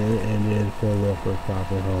area India for welfare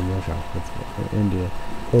property, homeless, India,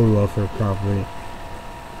 for welfare property.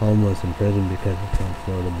 Homeless in prison because it's on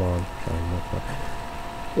Florida bond.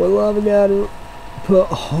 We're loving at it. Put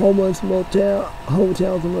homeless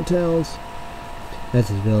hotels and motels.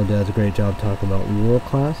 Nessisville does a great job talking about world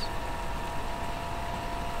class.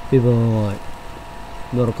 People don't like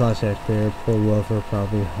middle class taxpayer, poor welfare,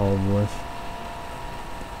 probably homeless.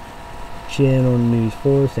 Channel News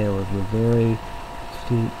 4, St. Louis, Missouri.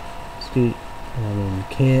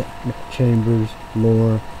 Kent, Chambers,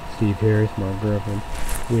 Laura, Steve Harris, Mark Griffin.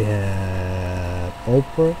 We have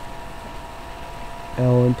Oprah,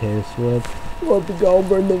 Ellen, Taylor Swift, Whoopi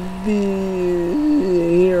Goldberg, the V,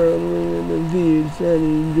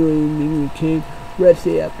 Sunny, Joey, King, Red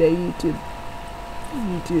State Update,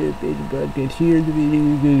 YouTube, Basic Broadcast, here, the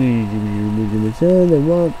video, the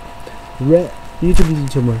want,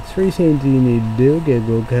 YouTube, 3 things you need to do: get a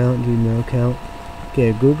Google account, Gmail account,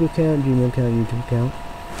 get a Google account, Gmail account, YouTube account.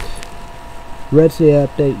 Red State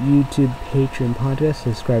Update, YouTube, Patreon, podcast.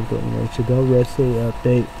 Subscribe to where to go. Red State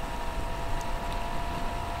Update.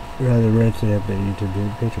 Red State Update, YouTube,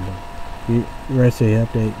 Patreon. Red State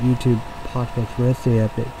Update, YouTube, podcast. Red State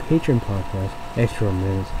Update, Patreon, podcast. Extra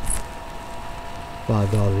minutes. $5.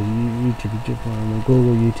 YouTube,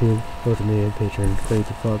 Google, YouTube, social media, Patreon.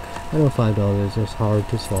 Crazy fuck. I know $5 is hard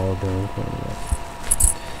to swallow during quarantine.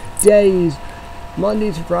 Days.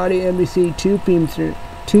 Monday to Friday, NBC, 2 p.m.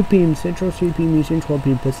 Central, 3 p.m. Eastern, 12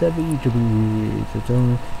 p.m. Pacific. YouTube, its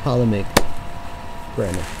own Holomic.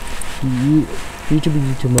 Brandon. YouTube,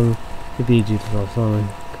 if you easy to solve,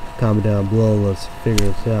 comment down below. Let's figure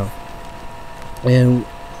this out. And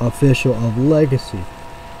official of Legacy,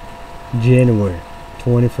 January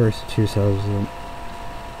 21st,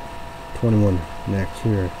 2021. Next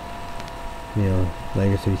year, you know,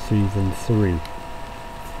 Legacy Season 3.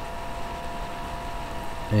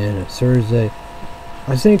 And it's Thursday.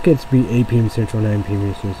 I think it's be 8 p.m. Central, 9 p.m.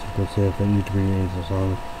 Eastern Pacific. YouTube is a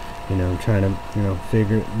song. You know, trying to, you know,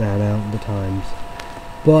 figure that out, the times.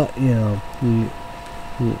 But, you know, you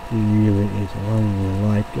really is one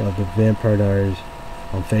like of the Vampire Diaries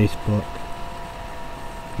on Facebook.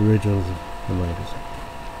 Originals and Legacy.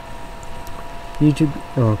 YouTube.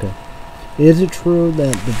 Oh, okay. Is it true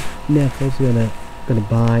that the Netflix is gonna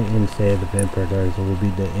buy and say the Vampire Diaries will be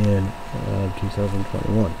the end of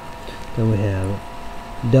 2021? Then we have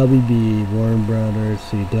WB, Warner Brothers,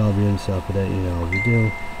 CW, and stuff that, you know, we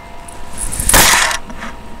do.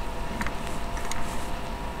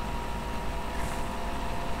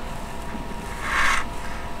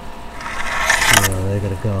 You know, they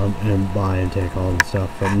gotta come and buy and take all the stuff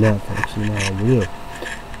from Netflix, you know, we do.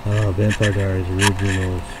 Vampire Diaries,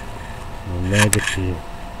 Originals, Legacy,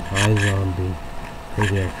 iZombie,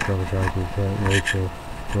 Crazy Ex-Cover Sharpie, Rachel,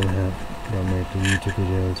 gonna make the YouTube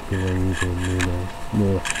videos, people on YouTube, you know,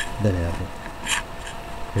 more than ever.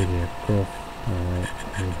 Crazy Ex-Girl, and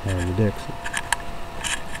Harry Dixon.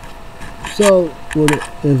 So, would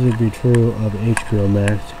it be true of HBO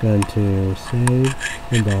Max going to save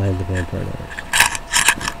and buy the Vampire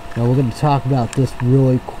Diaries? Now we're going to talk about this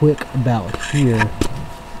really quick about here.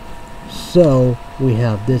 So, we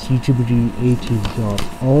have this YouTube AT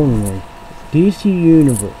only DC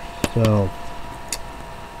Universe. So,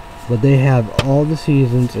 but they have all the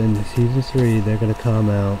seasons, and the season 3 they're gonna come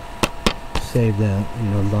out, save that, you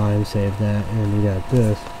know, buy and save that, and we got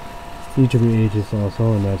this YouTube Agents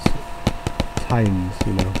also, and that's Titans,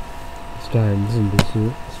 you know, it's Titans and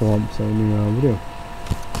the Swamp, so you know we do.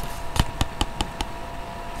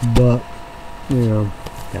 But you know,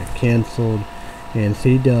 got canceled, and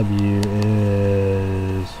CW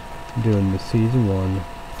is doing the season 1.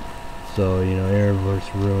 So, you know,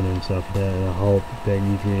 Arrowverse ruin and stuff like that, and I hope that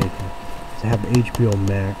E3 to have HBO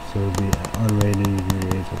Max, so it'll be unrated E3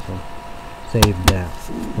 or something. Save that.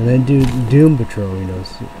 And then do Doom Patrol, you know,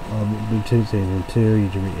 season 2, you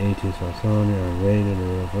should be 18 / Sony, unrated or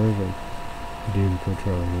real version. Doom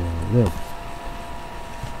Patrol, you know,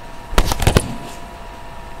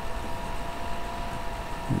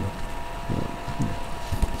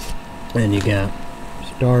 and you got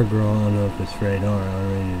Stargirl, I don't know if it's radar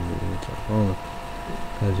already,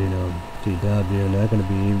 because, you know, CW, not going to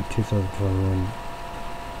be 2021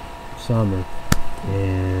 summer,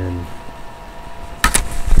 and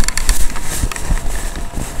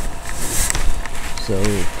so,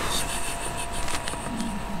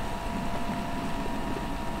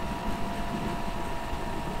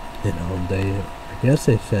 you know, I guess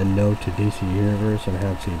they said no to DC Universe and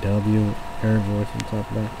have CW, Arrowverse and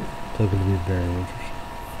stuff like that, so it's going to be very interesting.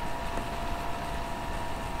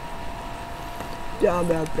 Yeah,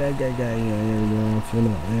 about that guy, you know, I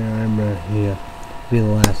remember, yeah, be the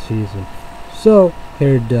last season. So,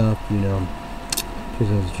 here Duff, you know,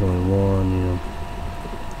 2021, you know,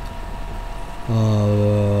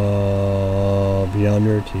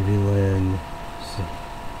 Beyonder, TV Land,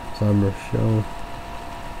 Summer Show.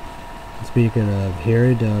 Speaking of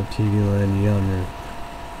Harry Duff, TV Land, Yonder,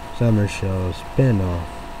 Summer Show, spin-off.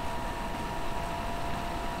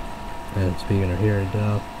 And speaking of Harry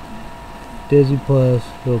Duff, Disney Plus,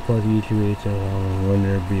 Phil Plus, YouTube, I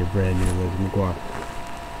wonder if be a brand new Lizzie McGuire.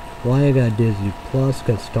 Why I got Disney Plus?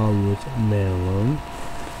 Got Star Wars Mandalorian.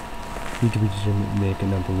 YouTube should make it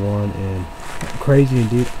 #1, and crazy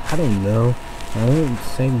indeed. I don't know. I don't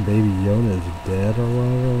think Baby Yoda is dead or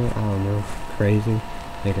whatever. I don't know. Crazy.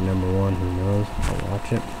 Make it #1. Who knows? I'll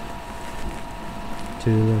watch it.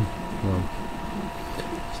 2 of them.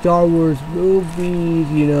 Star Wars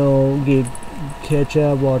movies. You know, catch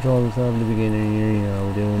up, watch all the stuff at the beginning of the year, you know,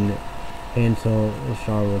 we're doing Han Solo,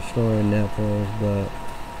 Star Wars story, Netflix, but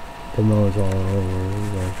promotes all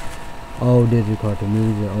over, like, oh, Disney cartoon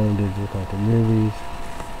movies, oh, Disney cartoon movies,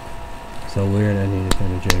 so weird. I need to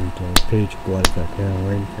send a Jamie to his page, what if I can't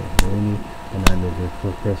wait for Randy, and Nightmare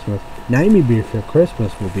Before Christmas. Nightmare Before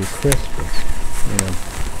Christmas will be Christmas, you know,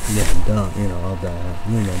 yeah, duh, you know, all that,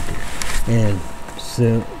 you know, and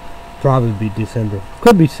so, probably be December.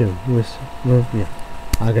 Could be soon. Well, yeah.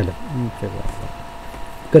 I gotta figure out that.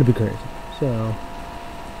 Gotta be crazy. So,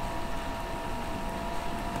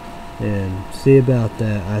 and see about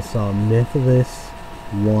that. I saw Mythos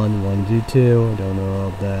 1, 2. I don't know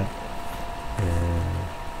about that.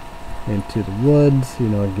 And Into the Woods. You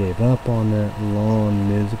know, I gave up on that long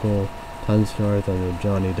musical. Tons of stars under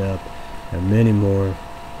Johnny Depp and many more.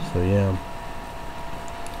 So yeah.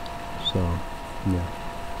 So yeah.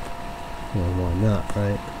 Well, why not,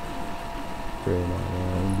 right? Really not.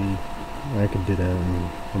 I can do that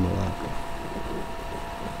on my laptop.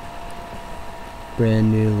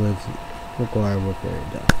 Brand new Lizzie McGuire with Harry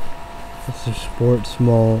Duff. This is support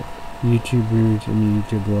small YouTubers and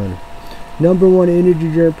YouTube winner. #1 energy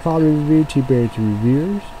drink product review, T-Berry to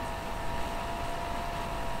reviewers.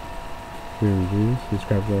 Reviews,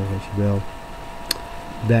 subscribe to the bell.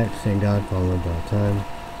 Back to St. God, followed about time.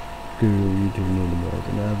 Guru YouTube need more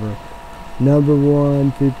than ever.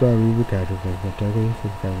 #1 food product review, Catcher from Kentucky.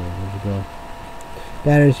 Subscribe to the bell.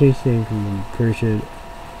 Battery Station from Pritchard.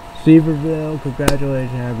 Seaverville,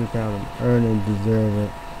 congratulations, happy, proud, and earn and deserve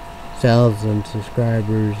it. 1,000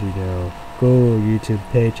 subscribers, you know. Go YouTube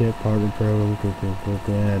paycheck partner program, Google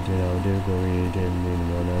ads, you know, do go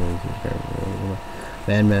YouTube, subscribe.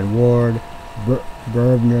 Bandman Ward,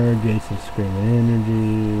 Burb Nerd, Jason Screaming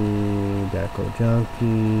Energy, Backroad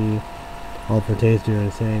Junkie, All for Taster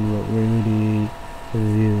and saying what Rudy,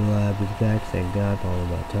 Review Lab is back, thank God, all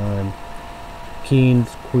about time.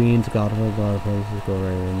 Kings, Queens, got a lot of places go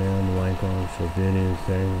right now, like on show videos,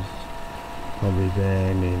 there's, I'll be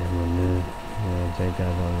back, need everyone new. Thank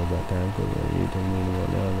God, all about time, go where you don't need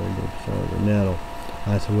whatnot, they're good for the nettle.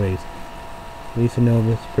 Lots of ways. Lisa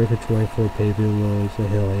Novus, Bricker 24, Pavey Lilies, The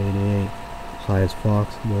Hill 88, Size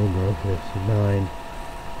Fox, Will Grove 59,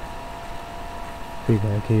 Big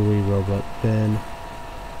Eye Kiwi, Robot Ben,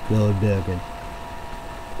 Billy Biggin.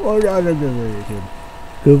 What other good YouTube?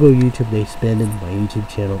 Google YouTube, they expanded my YouTube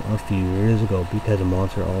channel a few years ago because of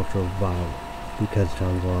Monster Ultra Violent, because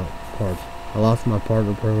John's parts. I lost my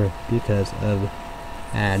partner program because of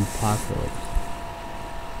Adpocalypse.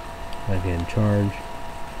 I get in charge.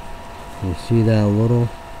 You see that little?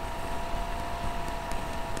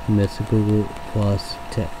 Miss Google Plus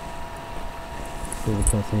Tech. Google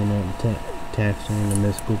Plus and Tech. text and the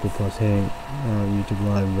Miss Google Plus Hang YouTube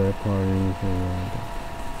Live better quality.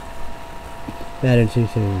 Bad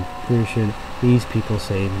intention, should these people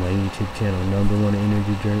save my YouTube channel. #1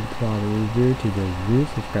 energy drink product review, 2 days review,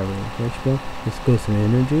 subscribe to Facebook, exclusive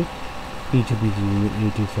energy.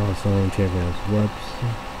 YouTube sauce on, check out his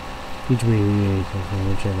website. YouTube sauce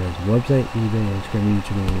on, check out his website, eBay, Instagram,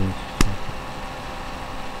 YouTube.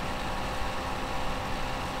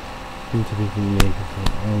 YouTube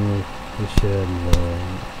only they should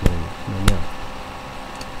no.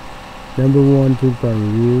 #1 food product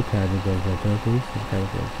review, Kaiser Turkey, subscribe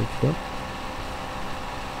to Facebook.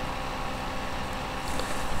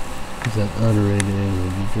 It's an underrated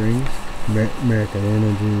energy drinks. American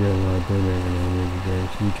Energy, Red Light Blue American Energy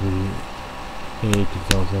drinks. YouTube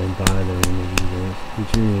it's also buy the energy drinks.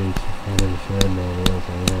 YouTube kind of should know what's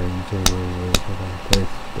on there. YouTube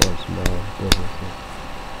place sports, small businesses.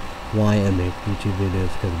 Why I make YouTube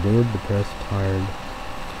videos? Because bored, depressed, tired.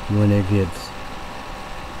 When it gets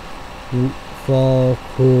fall,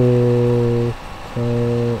 cool,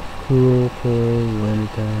 winter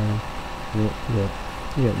time. You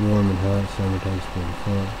get warm and hot, summertime's pretty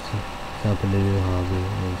fun. So, something to do, hobby,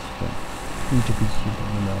 and stuff. YouTube is super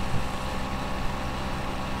enough.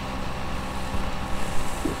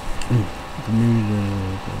 The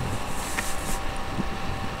music.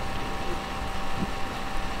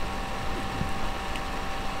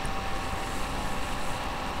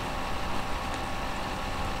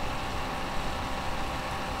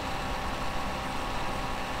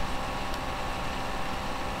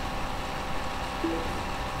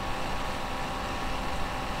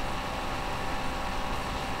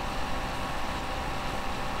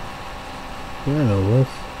 Yeah,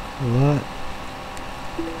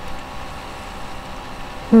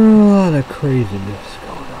 a lot of craziness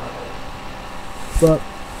going on. But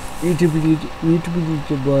YouTube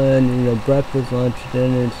blend, breakfast, lunch,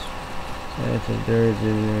 dinner, there's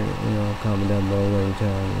comment down below what you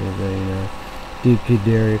tell me, DQ,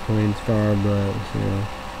 Dairy Queen, Starbucks,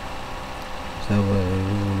 Subway,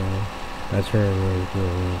 that's her really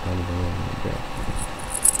cool, kind of.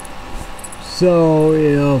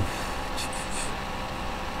 So,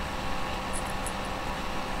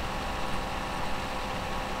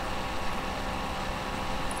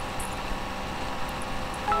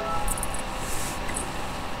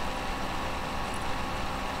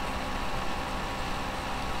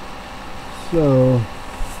 So,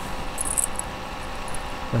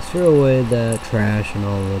 let's throw away that trash and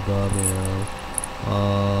all the above,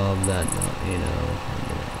 that,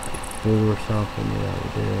 food or something, we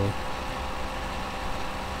do.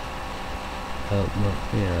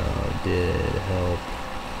 Did help.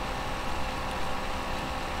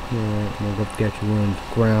 We'll go get your one's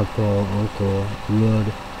grandpa, uncle, wood,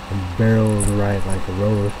 and barrel to right like a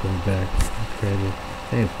roller from back. That's crazy.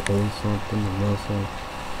 They pull something or muscle.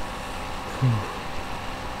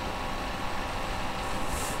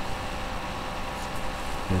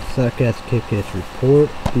 The Suck-Ass Kick-Ass Report,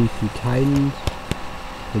 DC Titans,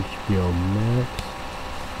 HBO Max,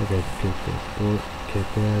 Suck-Ass Kick-Ass Report,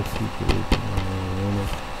 Kick-Ass,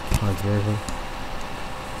 controversial.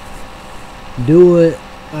 Do it.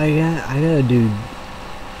 I gotta do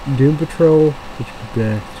Doom Patrol, HBO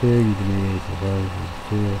Max 2, you can do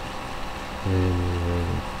 8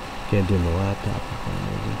 and can't do my laptop.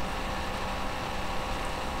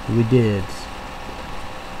 We did.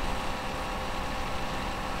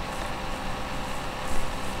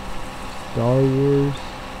 Star Wars,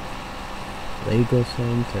 Lego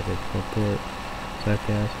Science, I could report,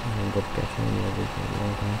 Suck-Ass, and go catch everything a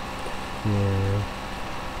long time. Yeah.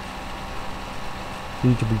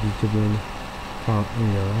 YouTube, I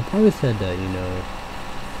probably said that,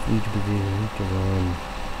 YouTube on,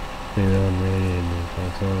 unrated,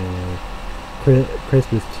 and so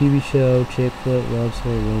Christmas TV show, chick flick, love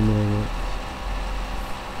story, romance,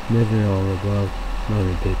 measure all the above,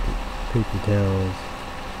 money, paper towns,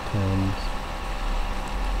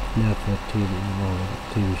 Netflix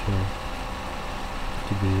TV show,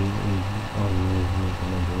 to be on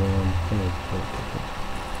 #1,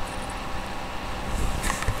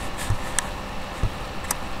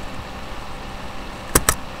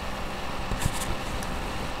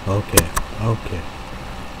 Okay.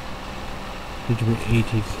 Need to be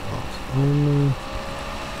 80 slots only.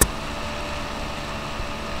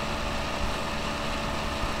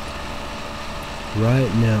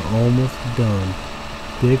 Right now, almost done.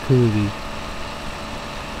 Big Hoodie.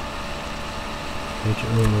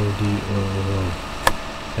 HOODOO.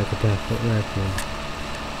 Psychopath Foot Record.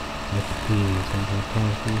 XP. Something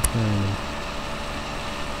possibly found.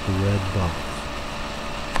 The red box.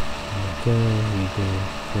 Okay, we do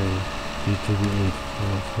 3. GTV8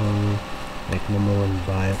 slowly. Like number one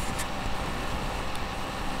buy it.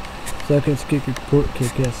 Second skip report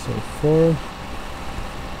kick-ass so far.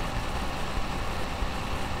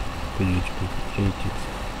 Good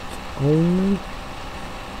GTV8 only.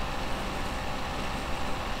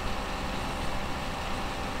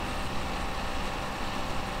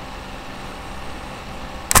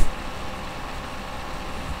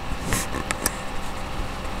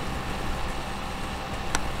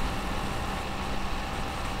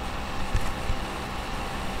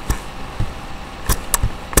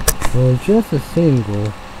 Well, just a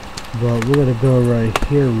single, but we're gonna go right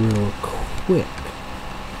here real quick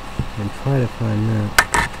and try to find that.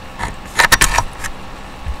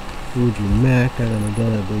 Fuji Mac, I don't know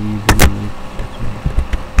that, but usually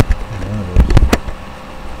others.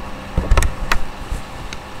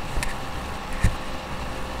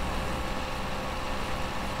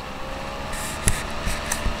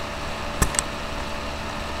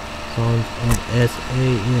 Songs of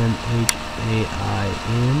SANHAIN.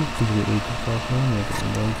 Fuji H software, make it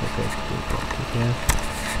one second to kick ass.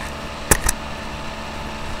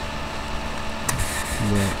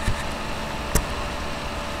 Yeah.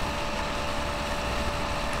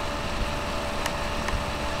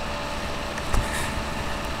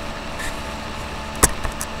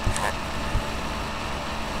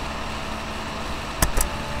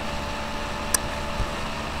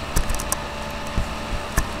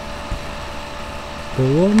 But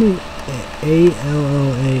what me ALLAXULELUH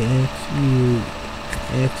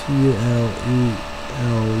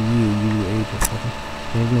or something.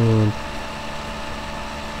 Ignore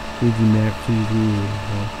Fuji Mac TV.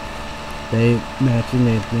 They matching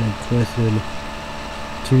they've been twisted.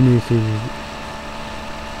 Two new series.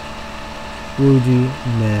 Fuji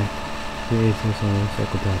Mac creates this on the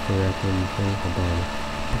psychopath director and things about it.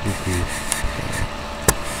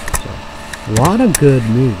 So a lot of good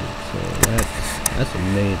music, so that's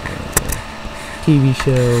amazing. TV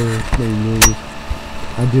shows, maybe movies.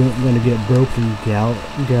 I'm gonna get Broken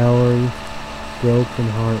Gallery, Broken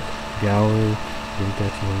Heart Gallery. I think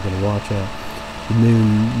that's what I'm gonna watch out. The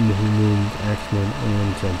Moon's X-Men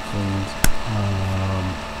and Simpsons.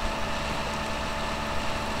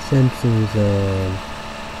 Simpsons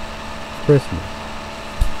Christmas.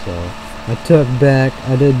 So I took back.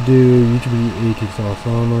 I did do YouTube 18 sauce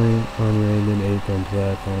online, unrated 8 on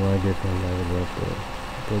platform. I get from that with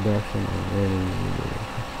production and rating.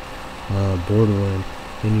 Borderland.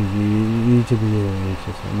 And YouTube 18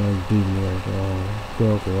 I'm not doing like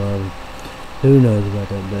broke or whatever. Who knows about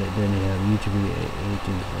that? But then you have YouTube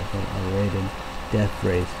 18 sauce unrated. Death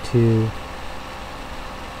Race 2.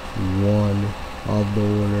 1 of the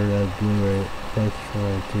order of Blu-ray. Thanks for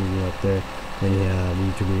TV up there. Then you have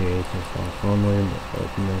YouTube 18 sauce online,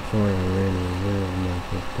 open story and rating.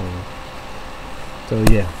 So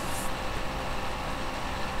yeah.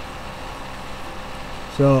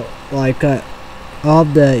 So like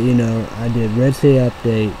of that, you know, I did Red State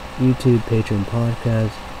Update, YouTube, Patreon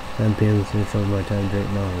podcast, 7 p.m. Central my time, drink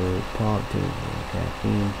novel, pop, tea,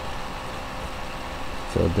 caffeine.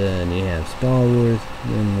 So then you have Star Wars,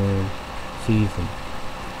 then we're season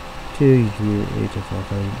 2, YouTube 18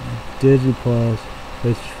 sauce on Disney Plus,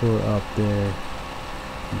 PlayStation 4 up there.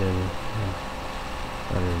 Then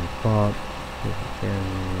pop.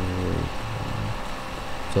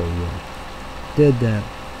 So yeah, did that.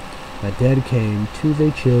 My dad came to the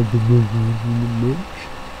children merch.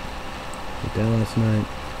 Did that last night.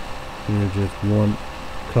 You know, just 1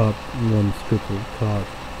 cup, 1 scoop of cup.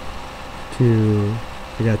 2,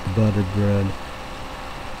 I got the buttered bread.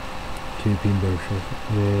 2 peanut butter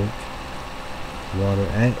milk. Water.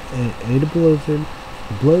 I ate a Blizzard.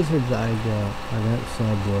 The Blizzards I got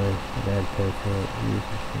Subway. My dad paid for it.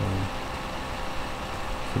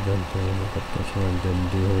 She didn't pay me, but this one didn't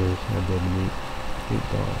do hers. I did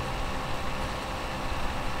meatball.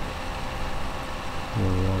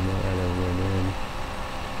 Walmart, I never went in.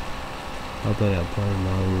 I'll play that part of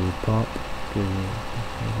my pop.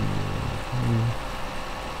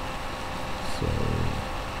 So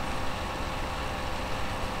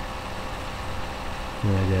I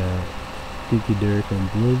got Tiki Dirk and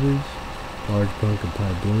Blizzards, large pumpkin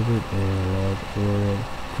pie blizzard, and a large Oreo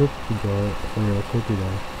cookie jar, Oreo cookie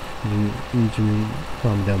jar. Usually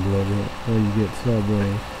comment down below where you get Subway,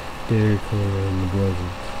 Dairy Queen, and the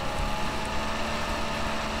Blizzards.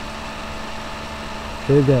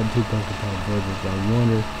 They've got 2 pumpkin pie blizzards. I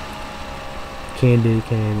wonder, candy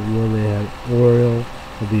cane, will they have Oreo?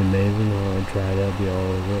 Would be amazing. I'll try that. Be all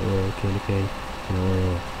over Oreo candy cane and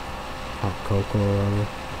Oreo hot cocoa or whatever.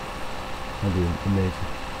 That'd be amazing.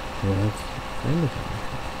 Yeah, that's anything.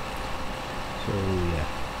 So yeah.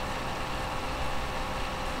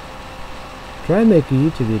 tried to make a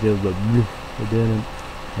YouTube video, but I didn't.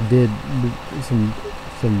 I did some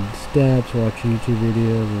steps, watch YouTube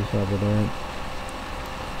videos and stuff like that.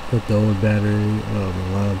 Put the old battery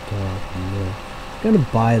on my laptop, and gonna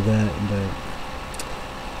buy that,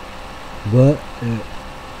 but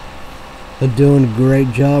they're doing a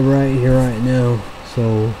great job right here, right now,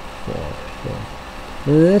 so far. So,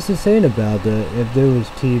 and that's the thing about that. If there was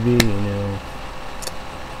TV,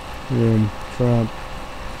 Trump,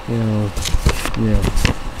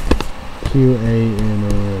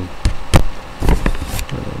 QAnon,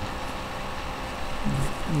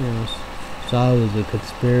 saw it was a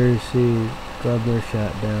conspiracy, governor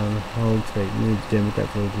shot down, hoax, fake news,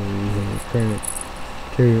 Democrats will do credit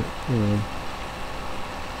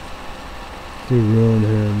to ruin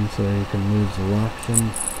him so he can lose the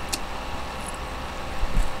election.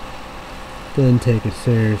 Didn't take it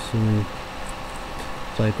seriously.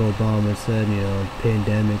 It's like Obama said,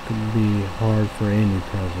 pandemic could be hard for any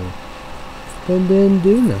president. But didn't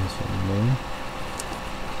do nothing, man.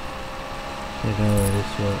 Like always,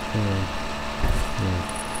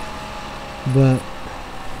 But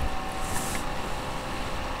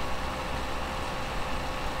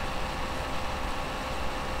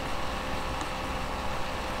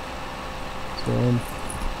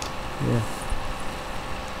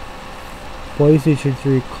PlayStation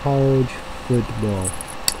 3 college football.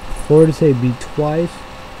 Florida State beat twice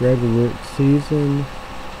regular season.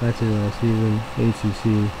 That's the last season.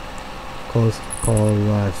 ACC close call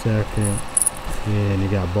last second. And you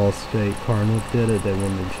got Ball State Cardinals did it. They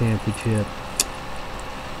won the championship.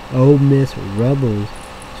 Ole Miss Rebels.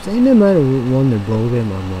 Saying they might have won their bowl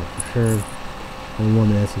game, I'm not for sure. They won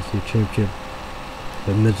the SEC championship.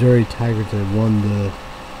 The Missouri Tigers had won the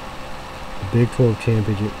Big 12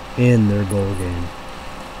 championship in their bowl game.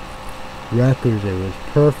 Rutgers, it was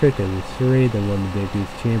perfect. It was 3. They won the Big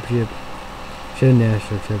East championship. Show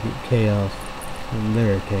national championship. Chaos. And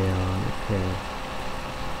they're chaos.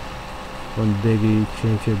 Won the Big East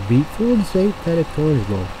championship. Beat Florida State. FedEx Orange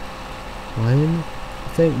Bowl. Miami. I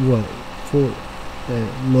think what?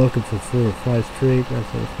 Looking for 4 or 5 streak.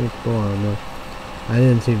 That's a streak ball. I don't know. I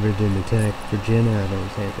didn't see Virginia Tech. Virginia, I don't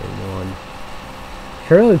think they won.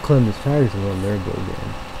 Shirley Clemens Tigers won their bowl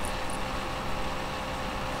game.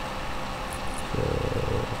 So,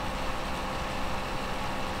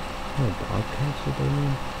 Bobcats did they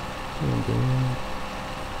win?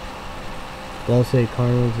 Ball State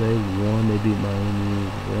Cardinals, they won. They beat Miami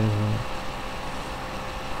Red Hot.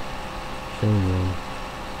 Showing.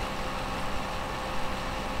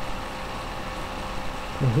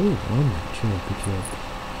 Who won the championship?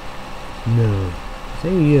 No.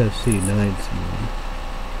 Say UFC Knights, man.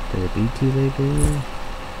 Did it beat TJ Green?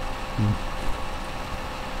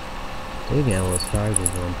 They got Ellis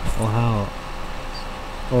Tigers on.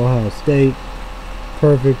 Ohio State.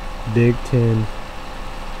 Perfect Big Ten.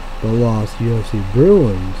 But lost UFC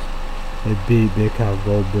Bruins. They beat Big Cow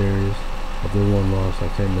Gold Bears. But they won loss. I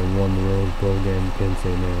think they won the Rose Bowl game. Penn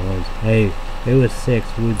State Maryland. Hey, it was 6.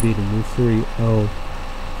 We beat them. We 3-0.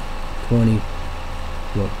 20,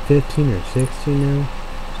 what, 15 or 16 now?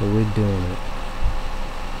 So we're doing it.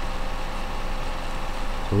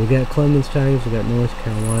 So we got Clemens Tigers, we got North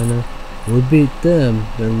Carolina. We beat them,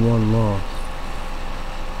 they're 1 loss.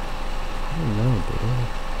 I don't know, dude.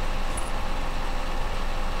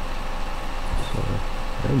 So,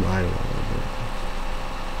 they might have won a bit.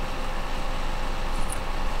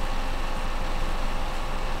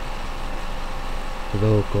 The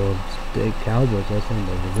local state Cowboys, I think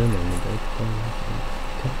they were in the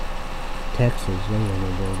Texas, they won the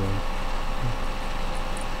building.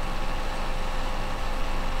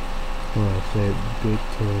 Well, I say Big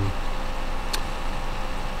Ten.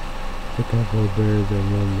 The Buffalo Bears, they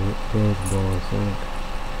won the Rose Bowl, I think.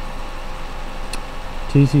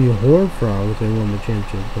 TCU Horned Frogs, they won the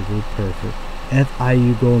championship because they were perfect.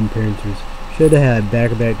 FIU Golden Panthers should have had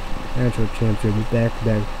back-to-back national championships,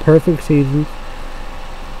 back-to-back perfect seasons.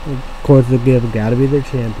 Of course, the gift got to be their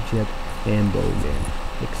championship and bowl game.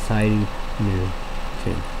 Exciting new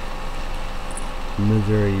team.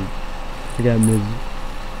 Missouri, we got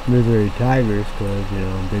Missouri Tigers because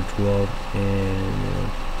Big 12 and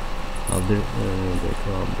they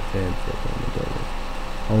call them the championship on the building.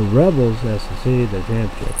 On Rebels, SEC, the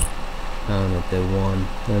championship. I don't know if they won,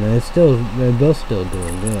 and they're both still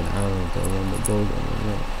doing good. I don't know if they won the bowl game or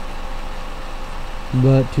not.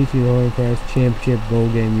 But TCU Horned Frogs championship bowl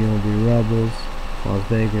game, UNLV Rebels, Las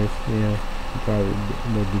Vegas, probably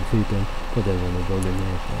they'll defeat them, but they won the bowl game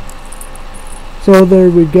here. So there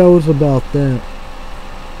we go. It's about that.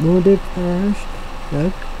 No, they crashed.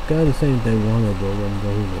 I gotta say they won the bowl game,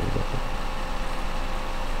 but who knows about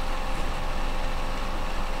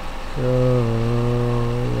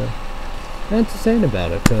Yeah. That's insane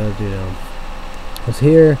about it, cause you know, I was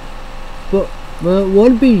here, but it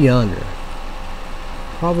would be yonder.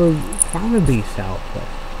 Probably be south.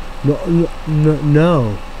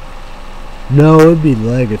 No, it'd be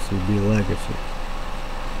Legacy. It'd be Legacy.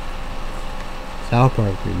 South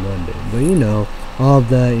Park would be Monday, but you know, all of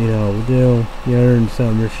that, you know, we do Yonder and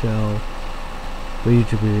Summer Show. But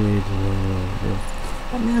each of your age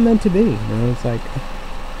is not meant to be. You know, it's like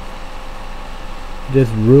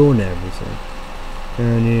just ruin everything.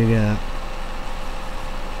 And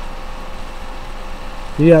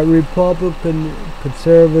you got Republican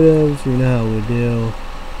conservatives. You know how we do.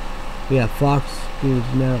 We got Fox News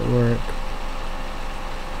Network.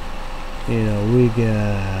 You know, we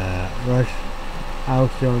got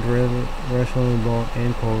Alex Jones, Rush Limbaugh,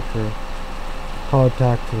 and Culture. Hard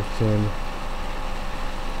Tactician.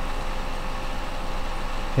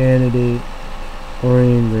 Hannity,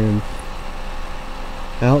 Orion Grimm,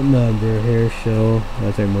 Outnumber, Hair Show.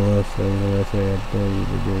 I think Melissa, that's what I tell you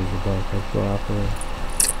to do the podcast proper.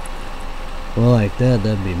 Well, like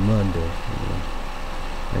that'd be Monday. You know.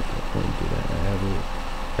 I can't do that. I have it.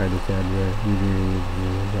 Try to sound right. I'm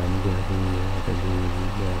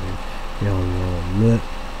going to lit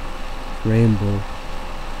Rainbow.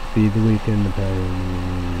 Be the weekend. The pattern.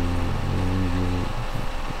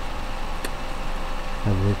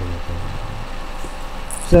 Have a look at it.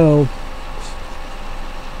 So,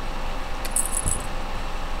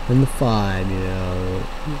 in the 5, you know,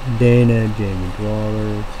 Dana, Jamie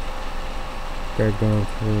Dwallers, Greg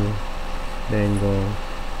Gonford, Dangle.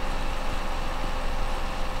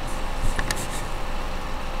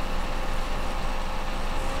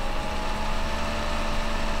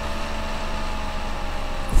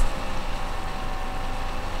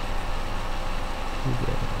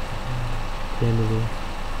 Kennedy.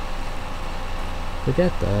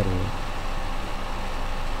 Forget the other one.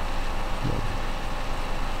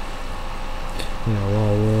 You know,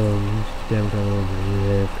 Wall Williams, Democrat over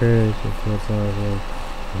here, Chris, what's over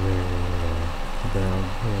Brown.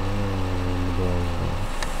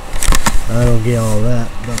 I don't get all that,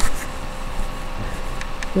 but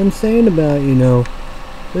I'm saying about, you know,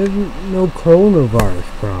 there's no coronavirus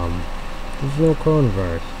problem. There's no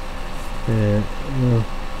coronavirus. And, you know,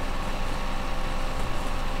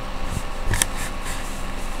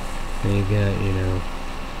 and you got, you know,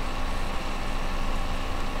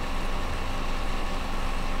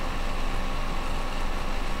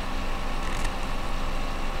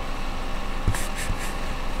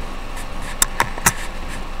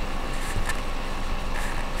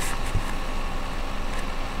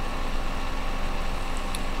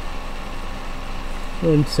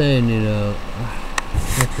 I'm saying, you know,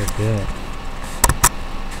 I forget.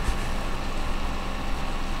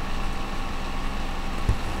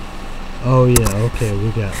 Oh yeah, okay, we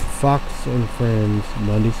got Fox and Friends,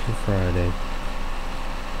 Mondays to Friday.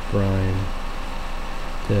 Brian,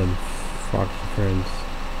 Tim, Fox and Friends,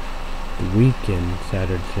 The Weekend,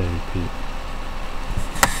 Saturday, 7 p.m.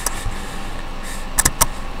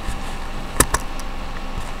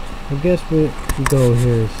 I guess we go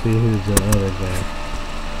here and see who's the other guy.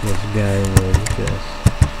 This guy was just...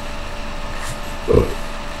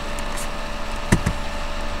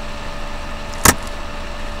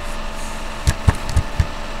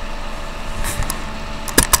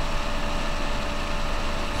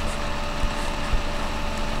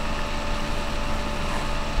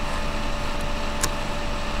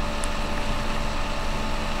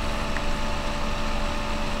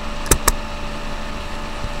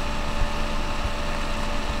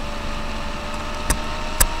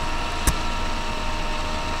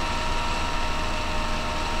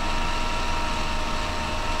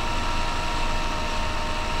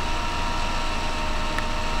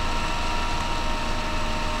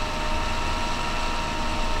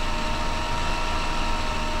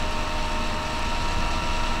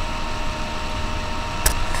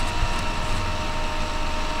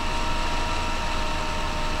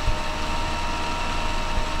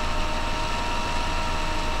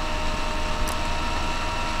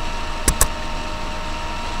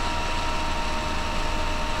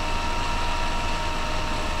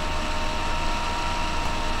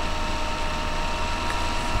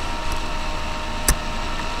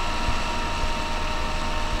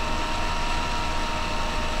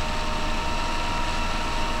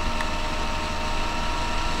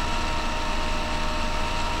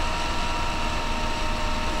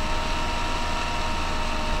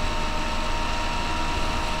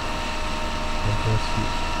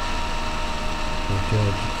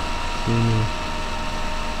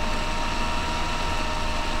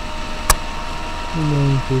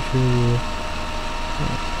 Fisher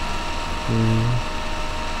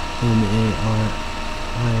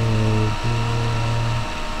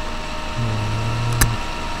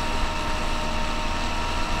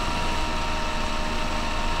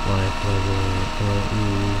Life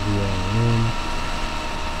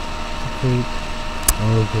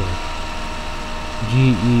okay.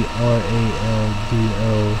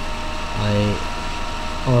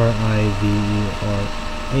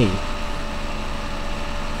 GERALDOIRIVERA.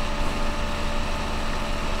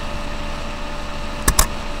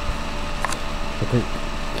 Okay.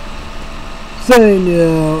 Saying,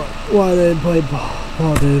 why they play politics,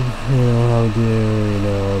 how do,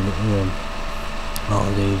 all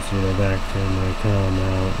these, back when they come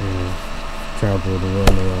out, trouble to win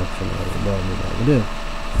the election, blah, do.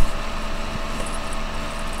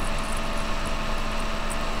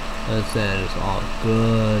 That said, it's all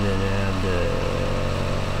good and have the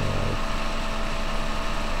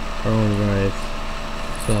coronavirus,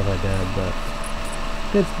 stuff like that, but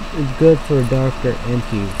it's good for Dr.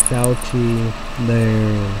 Anthony Fauci there,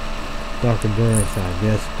 and Dr. Burns, I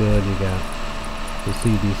guess good, you got the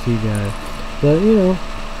CDC guy, but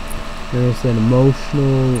it's an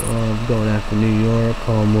emotional, going after New York,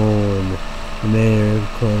 Cuomo, and the mayor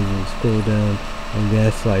closing school down. I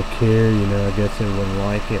guess like here, I guess they wouldn't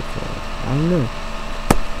like it, so I don't know.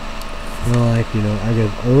 I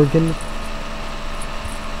guess Oregon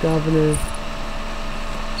governor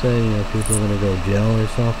say, people are gonna go to jail or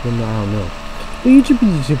something. I don't know. But YouTube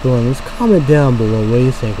let's comment down below what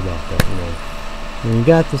you think about that. When you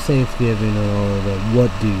got the Thanksgiving and all of that,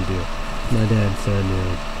 what do you do? My dad said,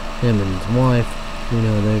 him and his wife, they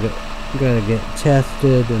gotta get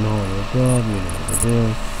tested and all the stuff, what they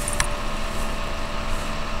do.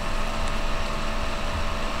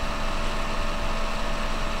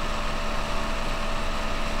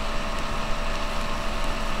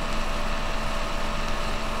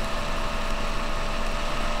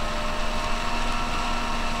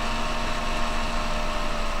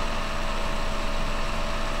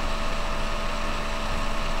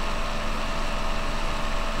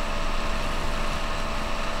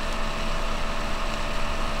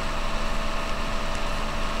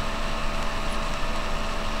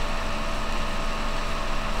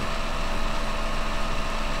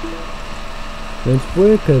 It's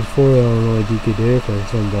weird because for Illinois, you could hear from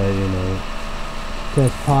somebody,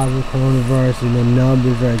 test positive coronavirus,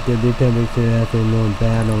 numbers right there, big temperature, after knowing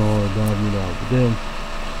bad on all the stuff, what to do.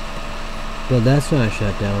 But that's not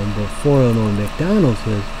shut down, but for Illinois, McDonald's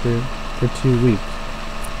is for 2 weeks.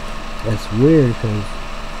 That's weird because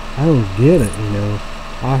I don't get it,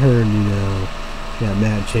 I heard, got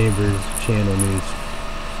Matt Chambers, Channel News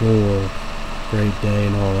 4, Great Day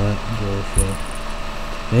and all that bullshit.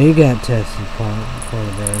 Now he got tested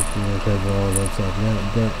coronavirus, because of all that stuff.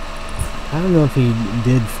 But I don't know if he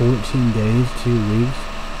did 14 days, 2 weeks.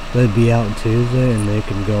 They'd be out Tuesday, and they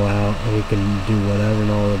can go out, and he can do whatever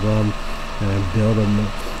and all of them, and build them. And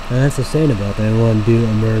that's the saying about that. They want to do a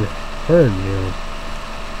herd,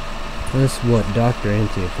 That's what Dr.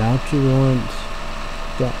 Anthony Fauci wants.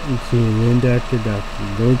 CNN doctor, Dr.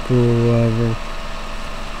 Gruper, or whatever.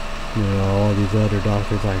 All these other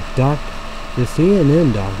doctors like the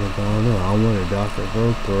CNN doctors, I don't know. I wonder Dr.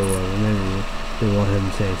 Gruper or whatever. Maybe they want him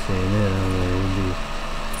to say CNN. I don't know. He'd be,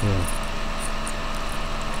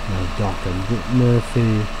 Dr.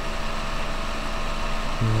 Murphy.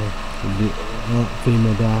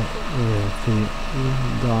 Female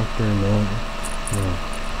doctor and that.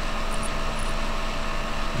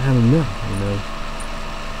 I don't know,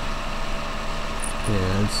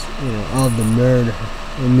 it's, of the murder,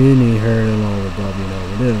 immunity herd and all the above,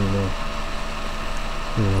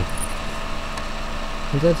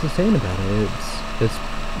 Because that's the saying about it. It's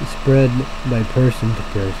spread by person to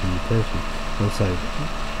person to person. It's like,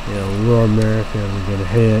 we're America, we're gonna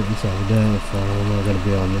hit and stuff like that, so we're not gonna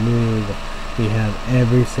be on the news. We have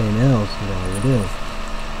everything else, we do.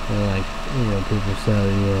 And like, people say,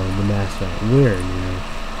 the masks aren't weird,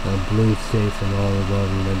 blue states and all above,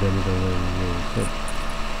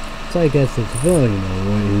 so I guess it's really,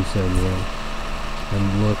 what he said, and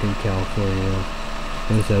look in California,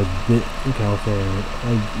 it's a bit in California, a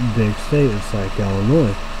big state, it's like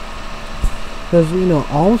Illinois. Because,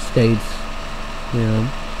 all states,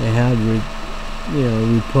 they have,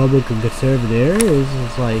 Republican conservative areas.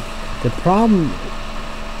 It's like, the problem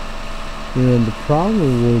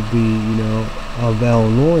will be, of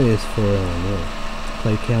Illinois is for Illinois.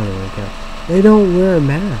 Clay County, they don't wear a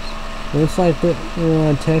mask. And it's like,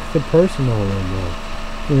 I text a person all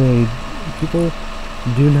day. People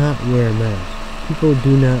do not wear masks. People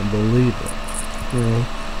do not believe it.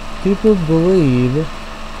 people believe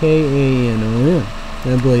K-A-N-O-N.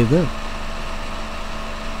 They believe them.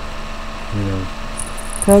 You know,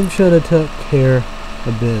 Trump should have took care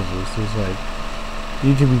of business. It's like,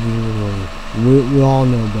 YouTube we all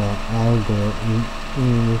know about Al Gore and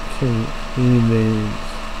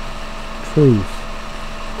truth,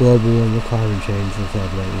 global warming, climate change, and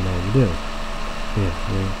stuff that we do. Yeah,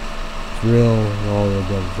 it's real, all the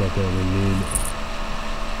above stuff that we need.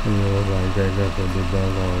 You know, like great grandpa did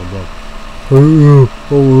bug all above.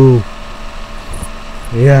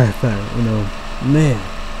 Yeah, I thought, you know, man,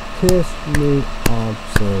 pissed me off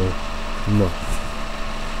so much.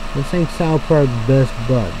 This ain't South Park best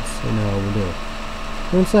buds, you know how we do.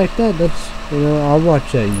 When it's like that, that's, you know, I'll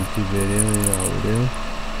watch that YouTube video, you know how we do.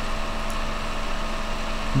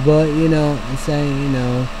 But, you know, saying, you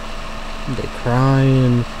know, they're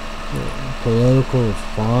crying, you know, political, it's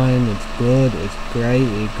fine, it's good, it's great,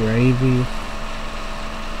 it's gravy.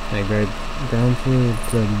 Like great ground food,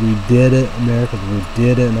 said we did it, America, we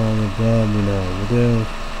did it, and all the above, you know, we do.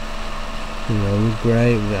 You know, we're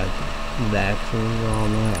great, we got vaccines and all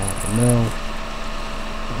that, I don't know.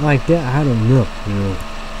 Like that, I don't know, you know.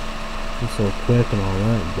 It's so quick and all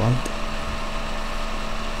that, what?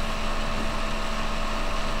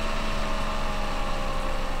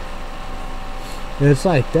 It's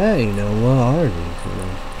like that, you know, what are these, you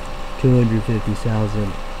know?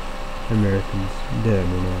 250,000 Americans dead,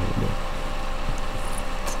 you know.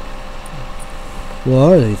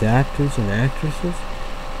 What are these, actors and actresses?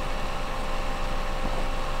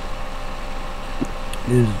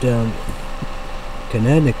 Is down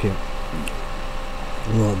Connecticut.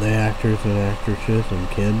 Well, the actors and actresses and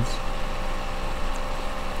kids.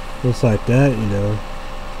 Just like that, you know.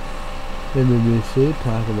 MSNBC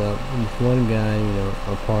talk about this one guy, you know,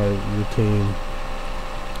 a part of the team,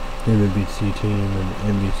 MSNBC team and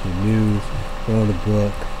NBC News, wrote a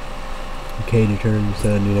book. Katie Turner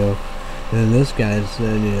said, you know, and this guy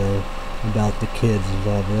said, you know, about the kids and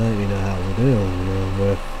stuff like that, you know, how we do, you know,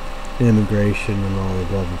 with immigration and all the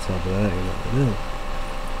above and stuff like that, you know, we do.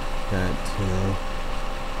 That, you know.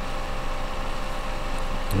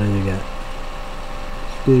 And then you got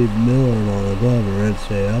Steve Miller and all the above, and Red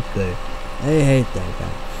State Update. They hate that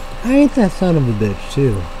guy. I hate that son of a bitch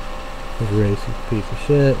too. He's a racist piece of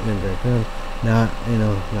shit, and not, you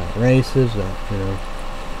know, not racist, not, you know.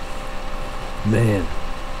 Man.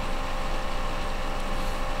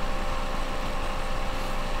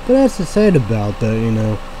 But that's the sad about that, you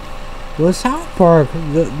know. Well, South Park,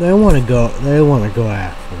 they want to go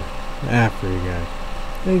after you guys.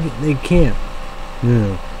 They can't, you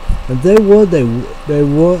know. If they would, they would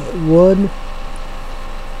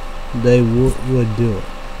do it.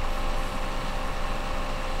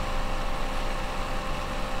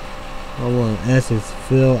 I want Essence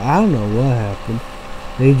Phil. I don't know what happened.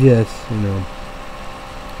 They just, you know,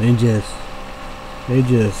 you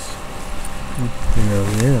know,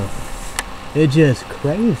 yeah. It's just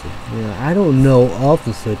crazy. You know, I don't know of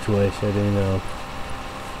the situation, you know.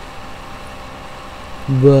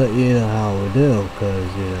 But, you know how we do,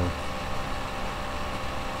 because, you know.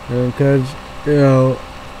 Because, you know.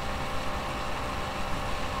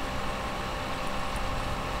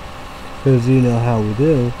 Because, you know how we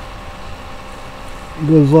do.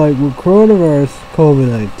 Because, like, with coronavirus,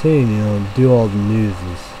 COVID-19, you know, do all the news,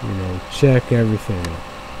 you know, check everything out.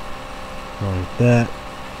 Like that.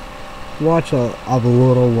 Watch a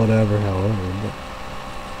little, whatever, however. But,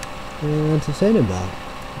 you know, that's the thing about it.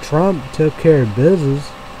 Trump took care of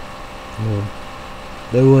business. You know,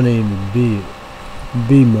 there wouldn't even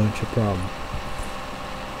be much a problem.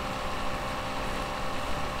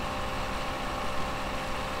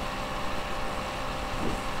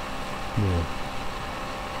 Yeah.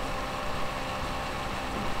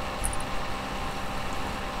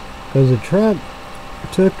 Because the Trump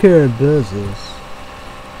took care of business.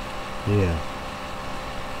 Yeah.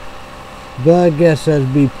 But I guess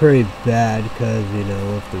that'd be pretty bad because, you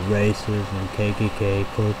know, with the races and KKK,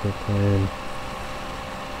 Ku Klux Klan,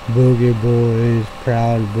 Boogie Boys,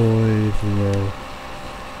 Proud Boys, you know.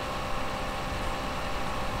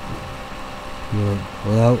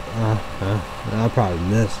 Well, I'll probably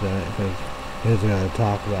miss that because he's going to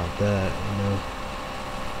talk about that, you know.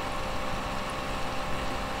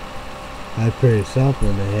 That's pretty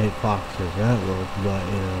something. They hate Fox Network, but,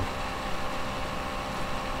 you know.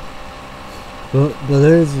 But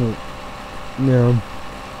there's, you know,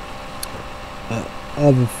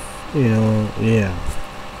 other, you know, yeah.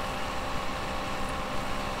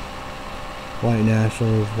 White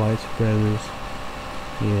nationalists, white supremacists,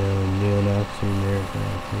 you know, neo-Nazi American.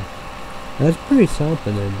 That's pretty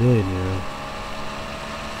something they did, you know.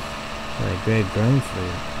 Like Greg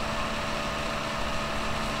Grunfeld.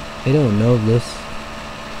 They don't know this.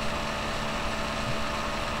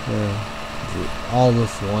 All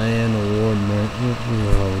this land award,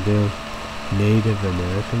 Native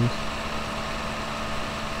Americans.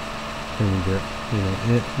 And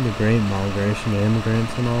the great migration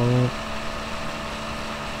immigrants and all that.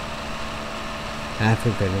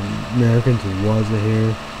 African Americans wasn't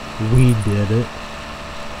here. We did it.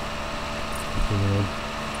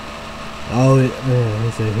 Oh,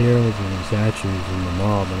 it's the heroes and the statues and the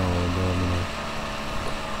mob and all of them.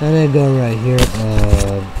 And then go right here.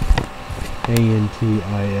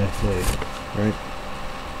 ANTISA, right?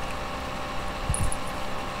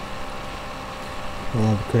 I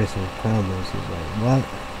love Christmas comments. Is like, what?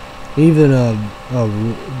 Even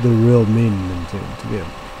the real meaning to get.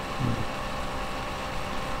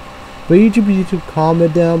 But YouTube,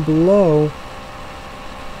 comment down below.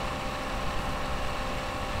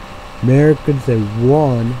 Americans have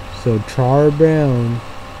won, so Charlie Brown,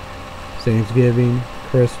 Thanksgiving,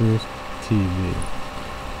 Christmas, TV.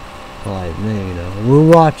 Like me, we're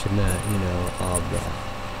watching that, all that.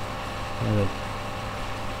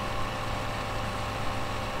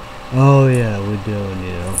 Oh yeah, we're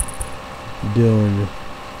doing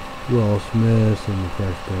Will Smith and the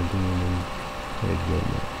Fresh Prince and they're doing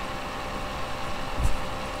that.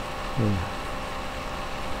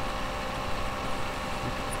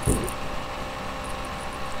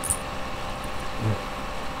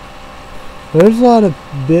 There's a lot of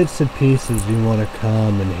bits and pieces you want to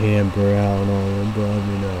come and hamper out and all that, but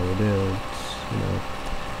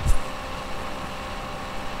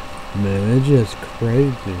man, it's just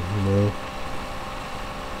crazy,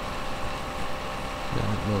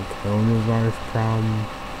 That no coronavirus problem.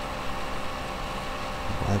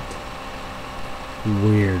 What?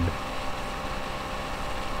 Weird.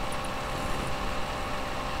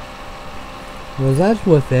 Well, that's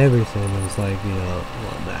with everything. It's like,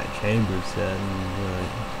 what Matt Chambers said, and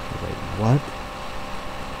like, what?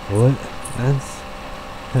 What?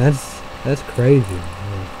 That's crazy.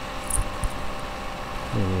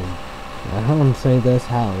 I don't say that's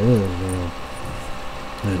how it is,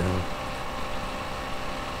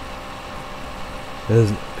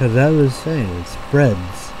 Because I was saying, it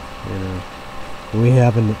spreads, We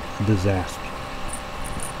have a disaster.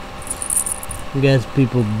 I guess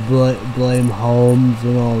people blame homes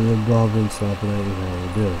and all the above and stuff, and they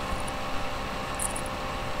do.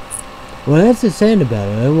 Well, that's the saying about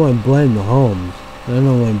it. I don't want to blame the homes. I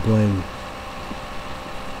don't want to blame,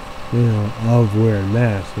 of wearing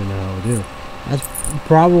masks, do. That's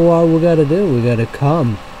probably what we gotta do. We gotta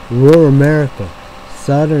come, rural America,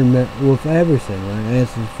 Southern, with everything, right?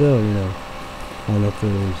 Answer Phil, I don't know if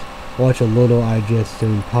it was watch a little I Just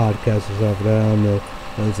Soon podcast or stuff, but I don't know.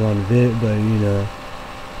 It's on the vid, but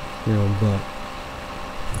but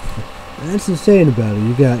that's the saying about it.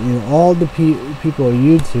 You got all the people on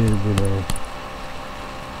YouTube,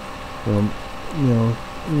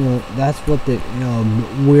 that's what they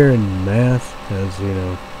wearing masks as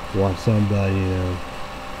want somebody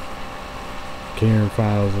Karen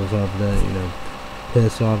files and stuff like that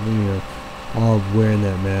piss off all of wearing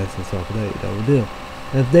that mask and stuff like that. We do.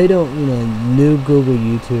 If they don't new Google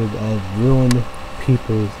YouTube of ruin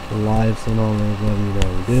people's lives and all that, what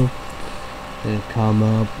we do, and come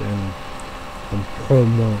up and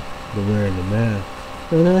promote the wearing the mask.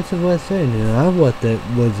 And that's what I was saying, what that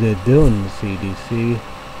was it doing, the CDC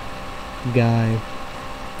guy,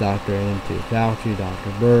 Dr. Anthony Fauci,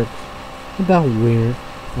 Dr. Burks, about weird,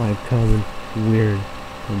 like coming weird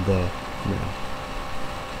in the mask.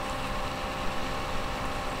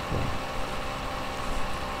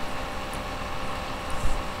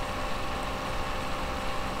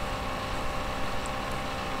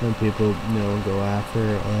 When people, go after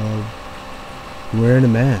wearing a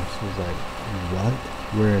mask. It's like, what?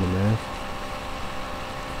 Wearing a mask?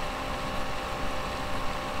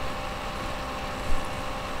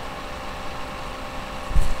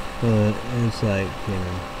 But it's like,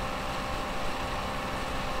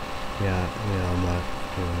 I'm not,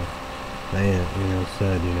 man,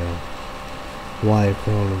 said, why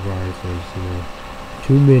coronavirus is,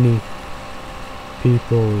 too many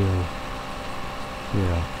people,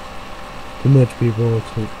 too much people, a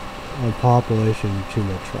population, too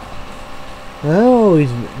much travel. I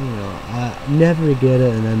always, I never get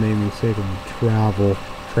it, and that made me sick of travel,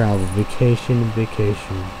 vacation.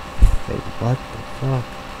 Like, what the fuck?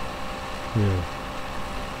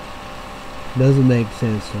 Doesn't make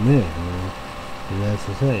sense to me, and that's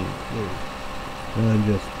the thing.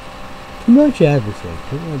 Just too much everything,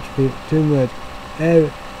 too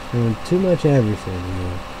much everything,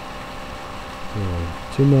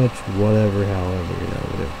 too much whatever, however,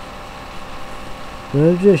 whatever. But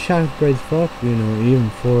I'm just shocked as fuck, you know, even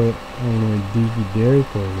for like DG Dairy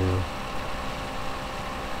Corn now.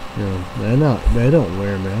 You know, they don't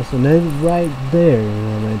wear masks, and they're right there, you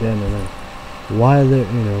know, right down the line. Why they're,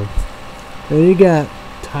 you know, and you got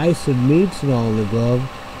Tyson Meats and all the above.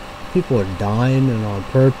 People are dying and on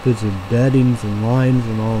purpose and beddings and lines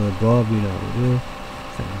and all the above, you know.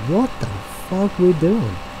 It's like, what the fuck we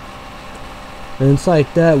doing? And it's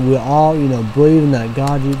like that, we all, you know, believing that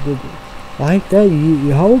God, like that,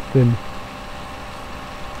 you're hoping.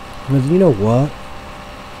 Because you know what?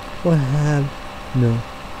 What have, you know,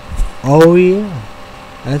 oh yeah,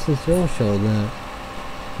 SSL showed that.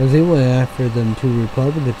 Because he went after them two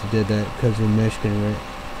Republicans who did that because of Michigan, right?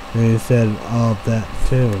 And he said of that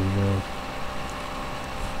too, you know.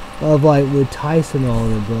 Of like with Tyson all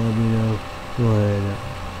the above, you know.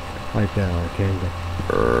 Like that, I can't go.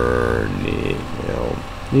 Burning, you know.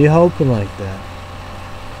 You hoping like that.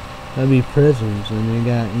 That'd be prisons, and you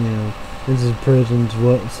got, you know, this is prisons,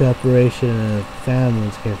 what separation of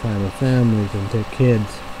families, can't find the families and their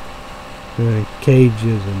kids.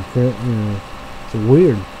 Cages and, you know, it's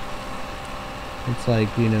weird. It's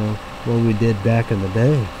like, you know, what we did back in the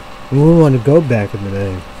day. We want to go back in the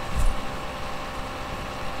day.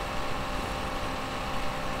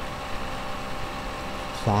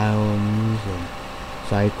 Asylums and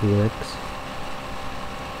psych works.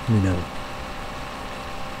 You know.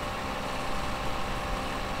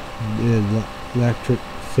 Electric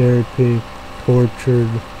therapy, tortured.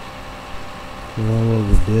 You know what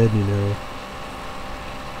we did, you know.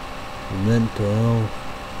 Mental health.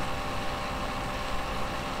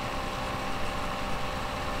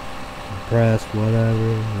 Depressed, whatever,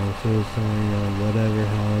 you know, suicide, you know, whatever,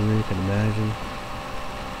 however you can imagine.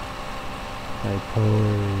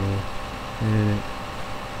 Bipolar, you know, and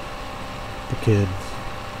the kids.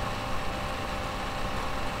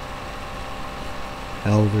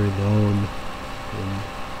 Elder, known, and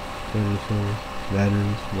citizens,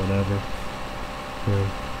 veterans, whatever.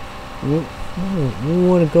 We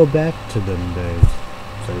want to go back to them days.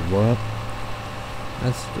 Say what?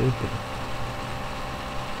 That's stupid.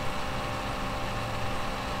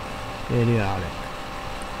 Idiotic.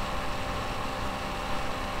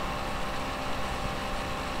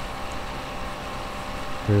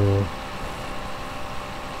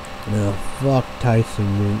 Yeah, fuck Tyson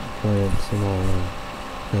meat plants and all that.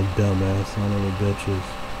 The dumbass son of a bitches.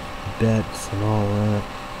 Bets and all that.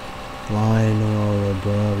 Lying and all the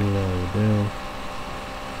above, you know what they do.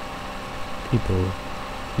 People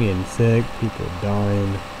getting sick, people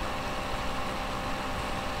dying.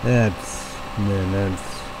 That's not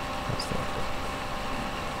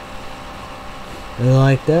and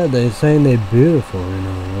like that, they're saying they're beautiful, you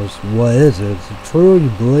know. What is it? Is it true? You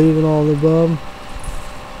believe in all the above?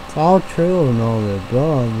 It's all true and all the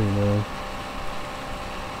above, you know.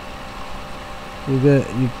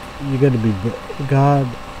 You got to be God,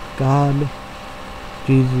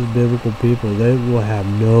 Jesus, biblical people. They will have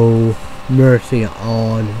no mercy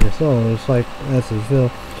on your soul. It's like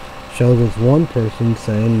SSL shows us one person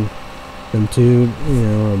saying them two, you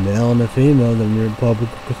know, a male and a female, them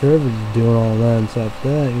Republican conservatives doing all that and stuff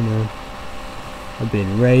like that, you know, of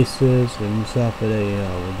being racist and stuff that they, you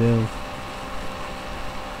know, were doing.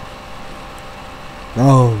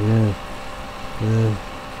 Oh, yeah. Yeah.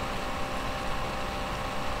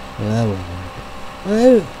 Well, that was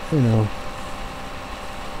like it. You know,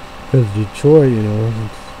 because Detroit, you know,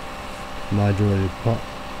 it's majority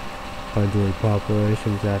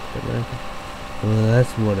population is African American. Well,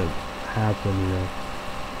 that's what it happened, you know.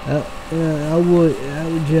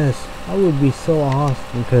 I would be so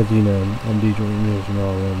awesome because, you know, I'm Detroit News and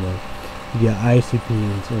all them. Like, you got ICP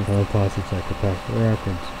and some Posse Psychopathic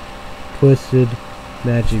Records, Twisted,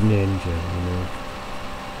 Magic Ninja, you know,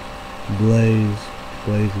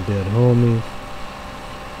 Blaze and Dead Homies.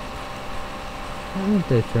 I think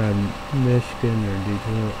they tried Michigan or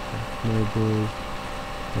Detroit, Neighbors.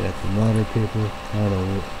 They got some other people. I don't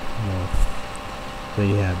know. So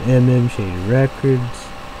you have MM, Shady Records,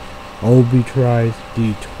 Obi Trice,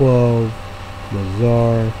 D12,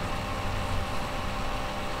 Mazar,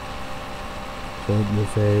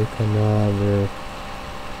 Buffet, Canaver.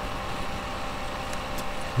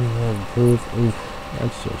 You have proof. Oof,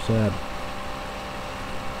 that's so sad.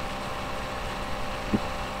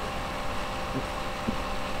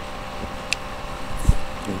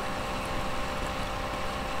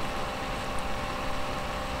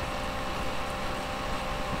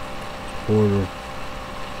 Order.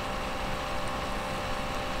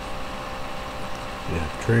 Yeah,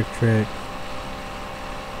 Trick,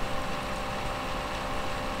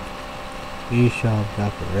 eShop,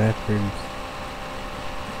 got the records.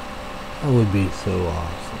 That would be so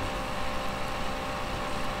awesome.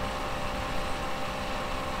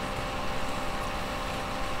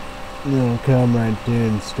 And they'll come right there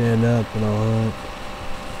and stand up and all that.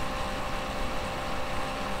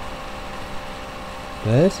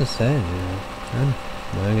 But it's the same, you know.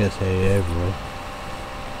 I guess hey everyone.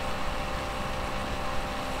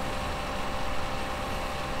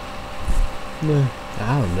 No,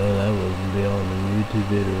 I don't know, that wasn't be on the YouTube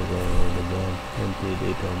video on the blog. MTD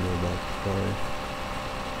told me about the story.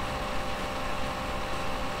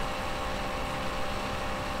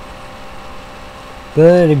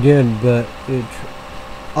 But again,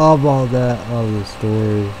 of all that, all the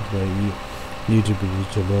stories, like YouTube,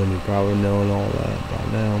 you probably know all that by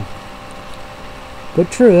now. But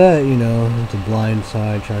true that, you know, it's a blind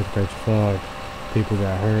side, try to catch a fog. People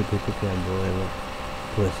got hurt, people can't believe it.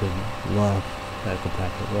 Twisted luck,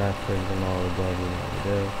 psychopathic reference, and all the above, you know what to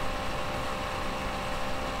do.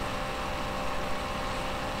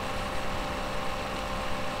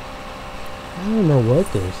 I don't know what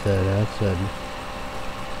they said. I said,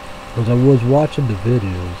 because I was watching the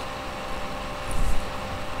videos,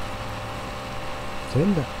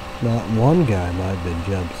 seemed that not one guy might have been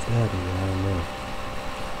jump steady. I don't know.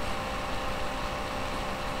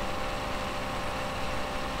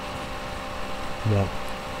 But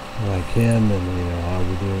like him, and you know, how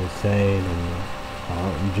we do Sane and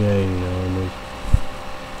Art and Jay, you know, and there's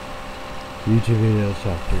YouTube videos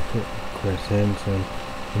after Chris Henson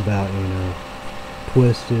about, you know,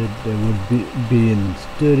 Twisted. They would be in the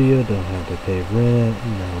studio, don't have to pay rent,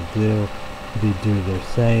 you know, do their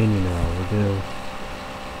Sane, you know how we do.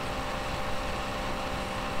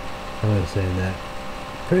 I was saying that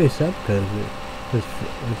pretty simple because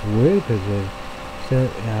it's weird because they said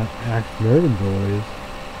act murder boys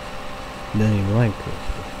didn't even like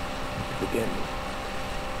Twisted at the beginning.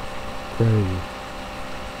 Crazy.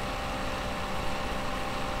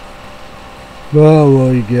 Well,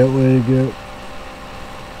 what you get, what you get.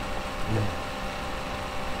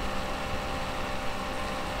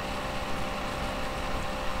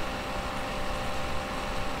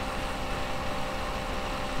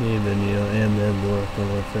 Even, you know, Eminem working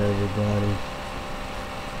with everybody.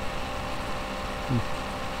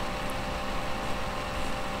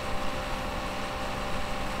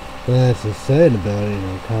 But that's the sad about it, you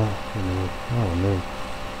know, I don't know.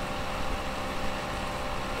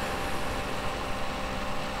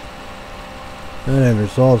 I never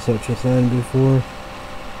saw such a thing before.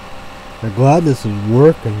 I'm glad this is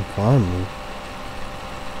working finally.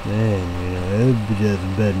 Man, you know, it would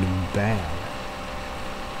just been bad.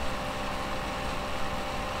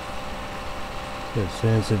 It's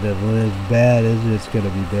sensitive. When it's bad, it's gonna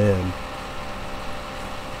be bad.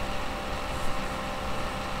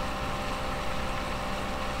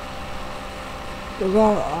 Cause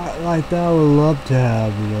I would love to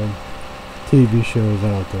have, you know, TV shows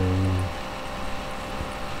out there, you know.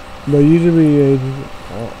 But usually,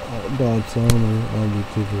 about summer, I'll do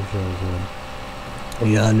TV shows.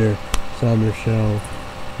 Yonder summer show,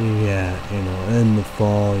 yeah, you know, in the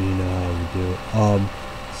fall, you know how we do it.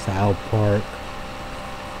 South Park,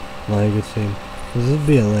 Legacy. This would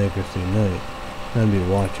be a Legacy night. I'd be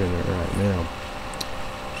watching it right now.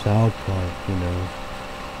 South Park, you know.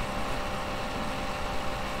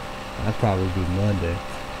 I'd probably be Monday.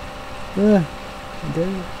 Yeah.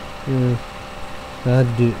 I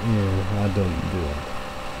do, yeah, I don't do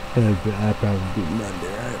it. I'd probably be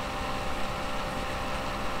Monday, right?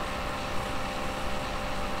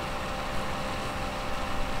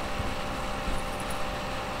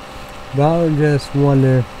 But I would just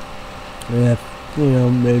wonder if, you know,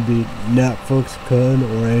 maybe Netflix could,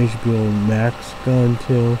 or HBO Max going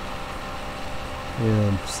to, you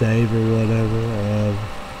know, save or whatever of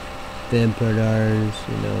Vampire Diaries,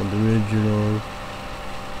 you know, the original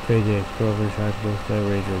Crazy Ex-Girlfriend, Shockbox,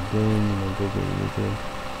 Rachel Bloom, you know, Google YouTube,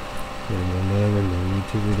 you know, whatever, no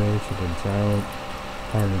YouTube videos, she's been silent,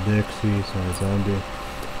 Heart of Dixie, Sorry Zombie,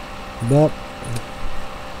 but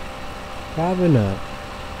probably not.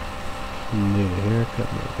 You need a haircut,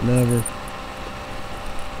 whatever.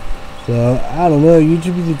 So, I don't know,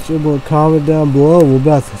 YouTube is able to comment down below. We're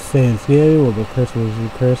about to Thanksgiving, we'll go Christmas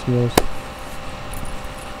and Christmas.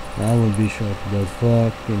 I wouldn't be shocked as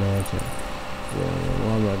fuck, you know, it's like,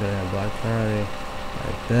 well, I'm not gonna have Black Friday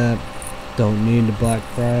like that. Don't need the Black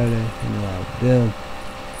Friday, you know how to do.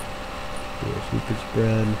 Do a super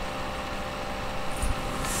spread.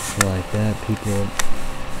 Like that, people,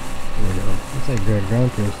 you know, it's like Greg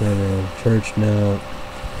Gunther said, you know, church now,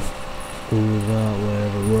 school's out,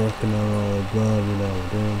 whatever, working on all the above, you know what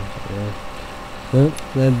we're doing, yeah. But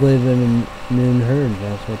they believe in noon herds,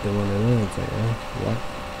 that's what they want to do. It's like, what?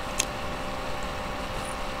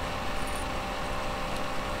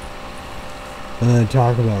 And then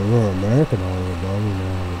talk about rural America and all of them, you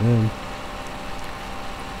know, with them.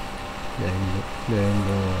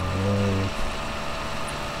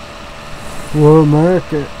 Rural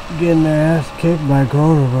America getting their ass kicked by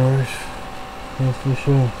coronavirus. That's for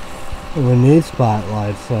sure. We need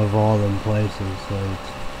spotlights of all them places, like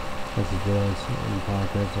that's a good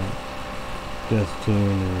podcast like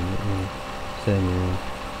Justine and saying, you know,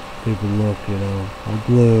 people look, you know, I'm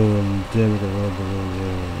blue and Jimmy the World Blue, you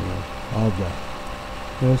know, all that.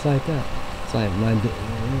 You know, it's like that. It's like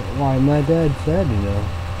my dad said, you know,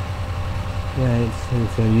 yeah,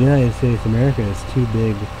 it's the United States of America is too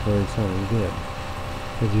big for something good.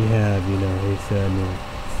 Because you have, you know, he said, you know,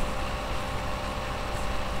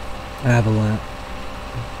 avalanche,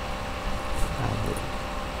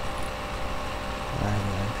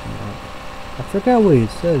 I forgot what he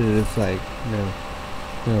said. It's like, you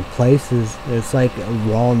know, places. It's like a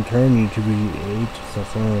long-term YouTube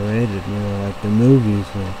stuff rated. You know, like the movies,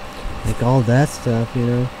 you know, like all that stuff. You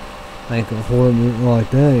know, like a horror movie like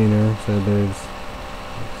that. You know, so there's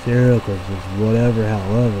serial killers, whatever.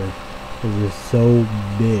 However, it's so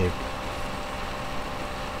big.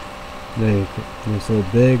 They're so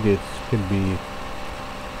big. It could be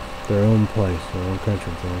their own place, their own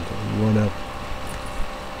country, whatever.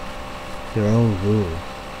 Their own rule.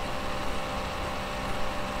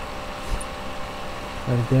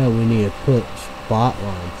 Like that, we need to put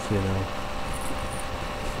spotlights, you know.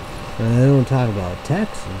 And they don't talk about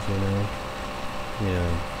Texas, you know. You know,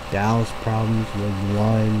 Dallas problems with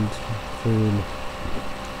lines, food.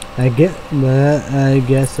 I guess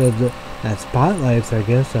that spotlights. I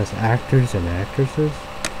guess that's actors and actresses.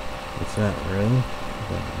 Is that real? Is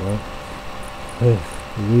that what? Ugh,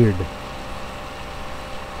 weird.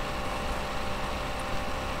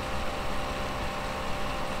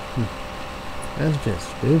 That's just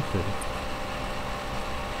stupid.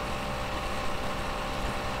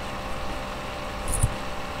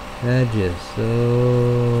 That's just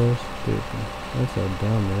so stupid. That's so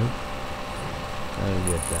dumb, man. I don't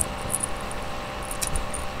get that.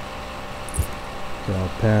 El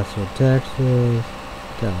Paso, Texas.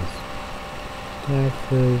 Dallas,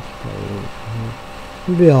 Texas.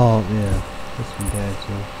 It'll be all, yeah. That's from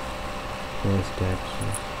Texas. West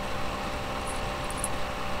Texas.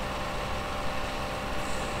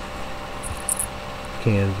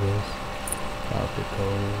 Kansas, South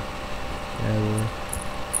Dakota, Iowa.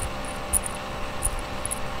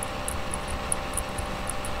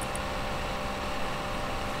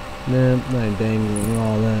 Nah, like dang,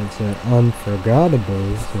 all that's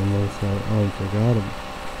unforgettables, and it's not unforgettable.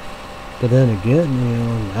 But then again, you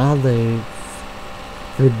know, now they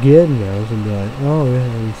forget now and be like, oh yeah,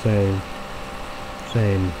 and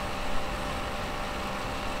saying,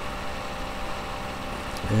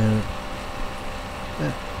 yeah.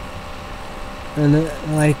 And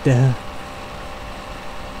like the,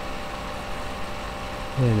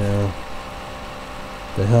 you know,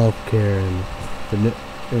 the healthcare and the,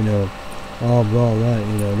 you know, all that,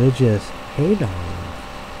 you know, they just hate on them.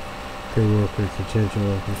 Care workers, essential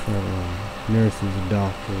workers, nurses and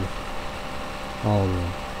doctors, all of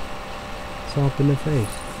them. It's up in the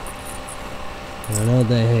face. I know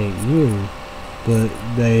they hate you, but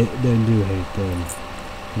they do hate them.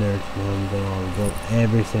 Nurse moms and all that,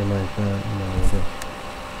 everything like that,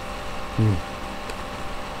 you know.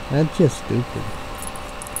 That's just stupid.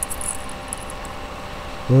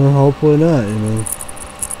 Well, hopefully not, you know.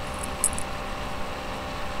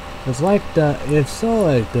 It's like that, it's so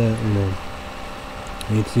like that, you know.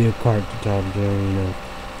 You see a cart to top there, you know,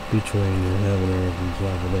 between heaven and earth and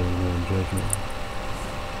stuff, and there's no judgment.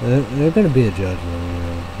 There's gonna be a judgment, you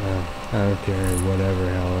know. I don't care, whatever,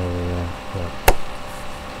 however, that, but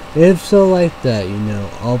if so like that, you know,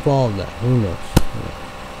 of all that, who knows?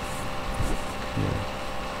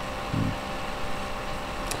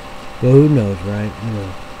 But who knows, right? You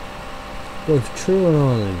know, both true and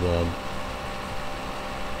all the above.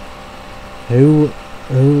 Who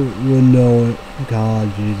would know it?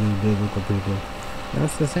 God, Jesus, biblical people.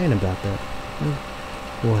 What's the saying about that?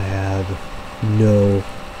 Will have no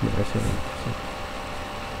mercy.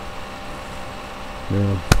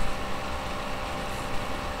 No.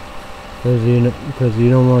 Because you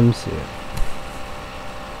don't want to see it.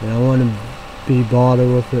 You don't want to be bothered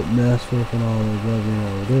with it, mess with and all the above, you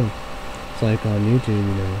know, do. It's like on YouTube,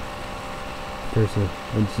 you know, person,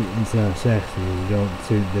 it's not sexy, you don't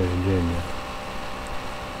suit their agenda.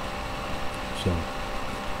 So,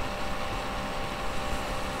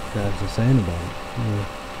 that's the saying about it. Yeah.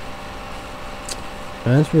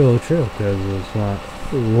 That's real true, because it's not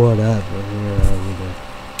whatever, you know,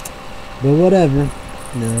 but whatever,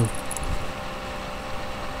 you know.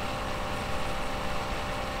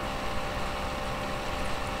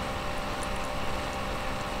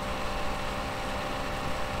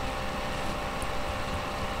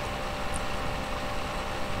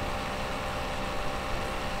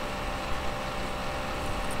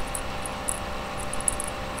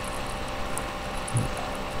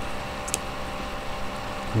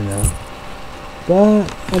 you know.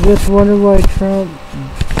 But I just wonder why Trump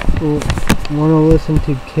will want to listen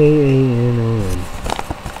to KANON.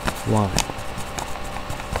 Why?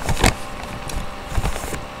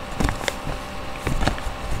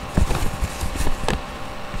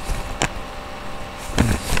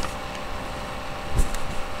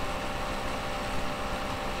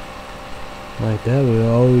 Like that, we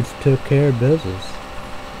always took care of business.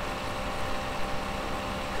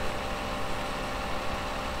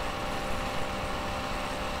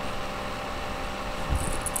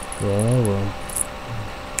 Well.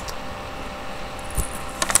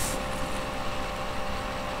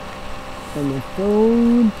 And the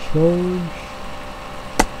phone charge.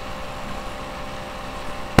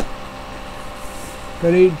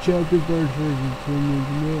 Got 8 chapter burgers,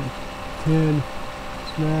 10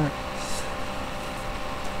 snacks.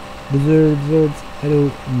 Desserts, I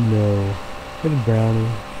don't know. Got a brownie.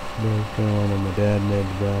 There's one, and my dad made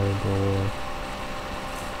the brownie bowl.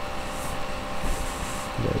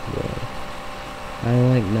 I don't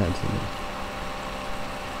like nuts in it.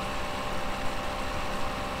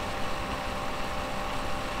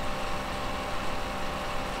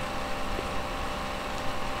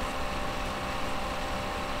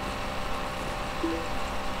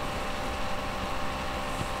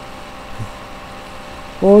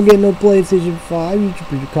 Won't get no PlayStation 5. You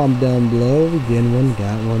should comment down below. If you get one,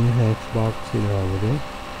 got one, Xbox, you know how it is.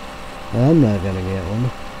 I'm not gonna get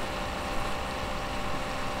one.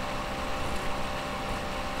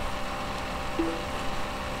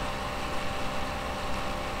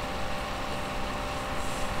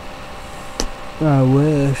 I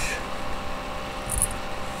wish.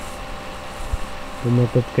 The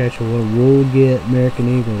notification will get American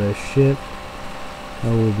Eagle to ship. I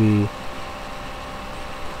will be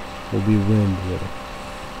wind with it.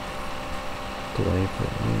 Delay for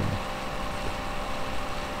it, yeah.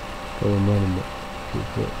 Go and run them.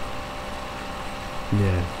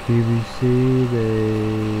 Yeah, QVC, they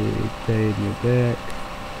paid me back.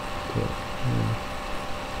 So, yeah.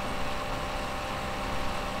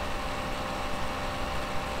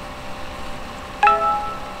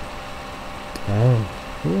 Oh,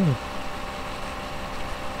 yeah.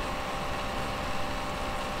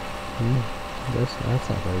 I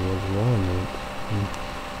thought I was wrong.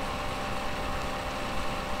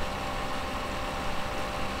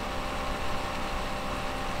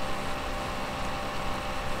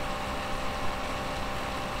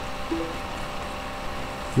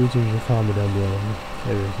 Please leave your comment down below.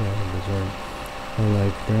 Every time dessert. I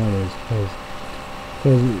like brownies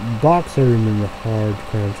because box I remember hard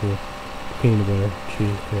crunchy peanut butter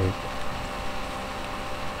cheesecake.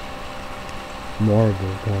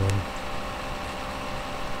 Marble kind.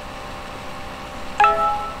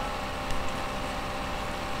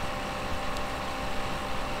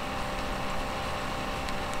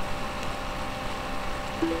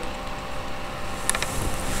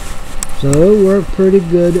 So it worked pretty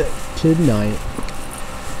good tonight.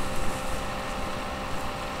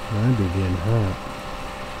 I'd be getting hot.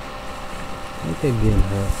 I could get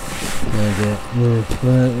hot.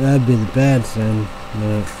 Well, that'd be the bad sign.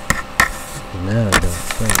 But now I don't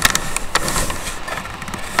think.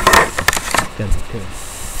 Gotta be good.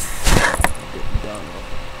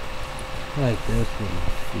 I like this with my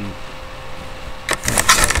feet.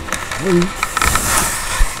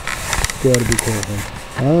 Gotta be careful.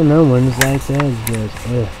 I don't know when this light sounds good.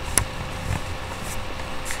 Ugh.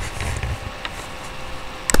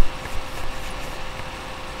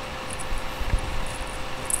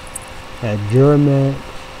 Had Germax,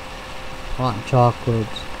 hot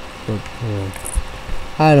chocolates, but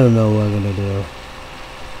I don't know what I'm gonna do.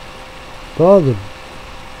 Probably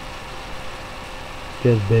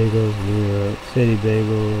just bagels, New York City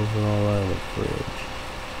bagels, and all that in the fridge.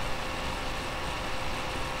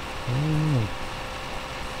 I don't know.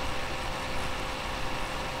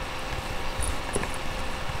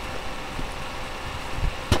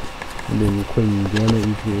 And then Queen Janet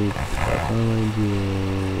usually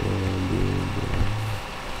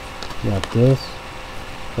got this.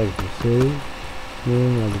 Like you see.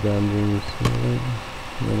 Yeah, I've got this.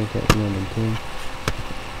 Then I got 1 and 10.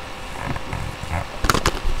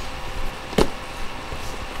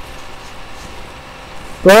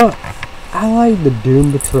 But I like the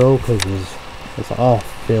Doom Patrol because it's all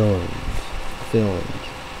fillings.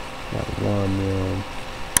 Got 1 million.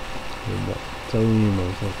 So emo,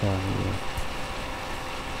 so fine,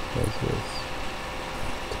 What's this?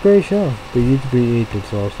 It's a great show. But you used to be 8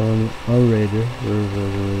 sauce on Rager.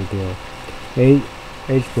 Really good. 8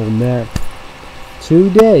 HBO Max. 2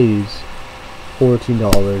 days.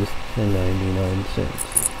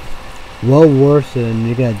 $14.99. well worse than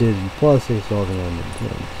you got Disney Plus. They sold it on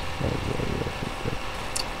Nintendo. That was way worse.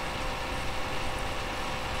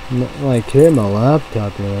 Like here, my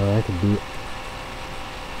laptop, you know, I could do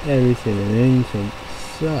everything and anything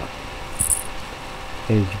except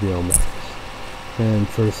HBO Max. And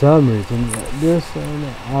for some reason, this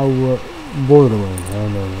I was Borderlands. I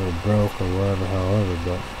don't know if it broke or whatever, however,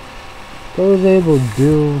 but I was able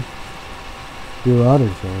to do other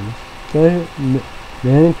things. So,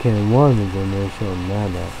 Mannequin 1 is in there showing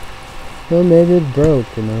that up. Well, maybe it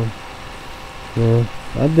broke, you know. Yeah,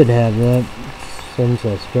 I've been having that since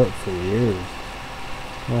I started for years.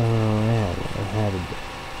 I had a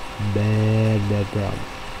bad problem.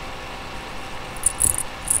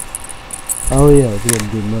 Oh yeah, it's getting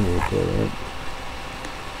good money right there, right?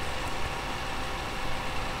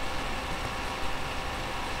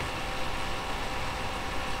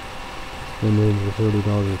 And then the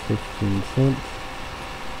 $40.16.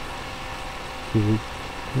 2 weeks.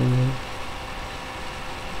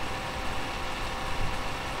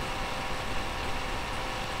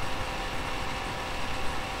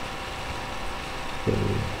 So,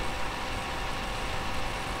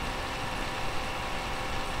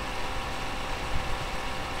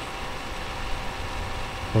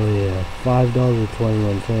 oh yeah,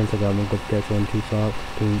 $5.21. I got my good catch on 2 socks,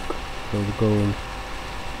 pink, so the gold.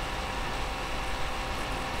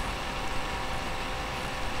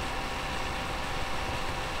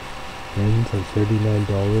 Ends on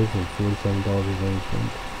 $39.47.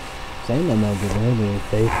 Saying I'm not getting rid of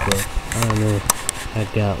Facebook. I don't know. I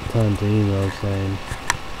got tons of emails saying.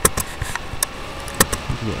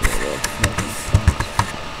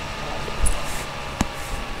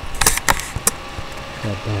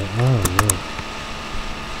 I don't know.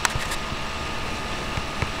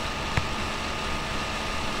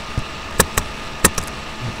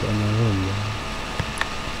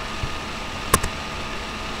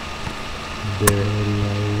 They're heading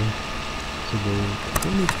out here to the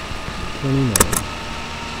 29.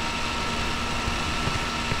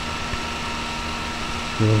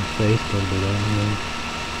 No Facebook to that, man.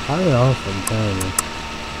 I often tell me,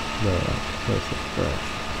 but this is fresh.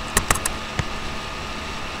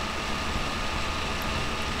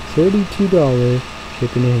 $32,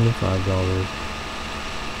 shipping in $5.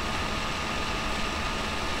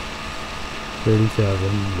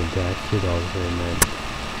 37, the tax $2 for a minute.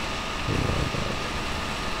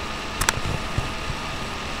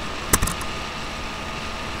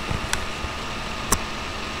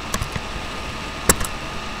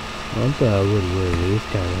 I thought I would wear these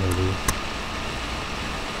kind of hoodies.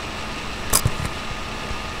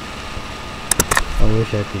 I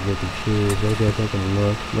wish I could get the shoes. I guess I can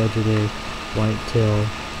look. Legendary whitetail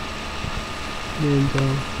ninja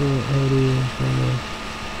hoodie kind of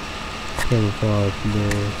camouflage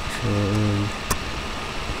there.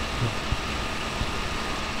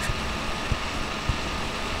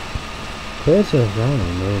 Princess, I don't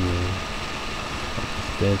know, man.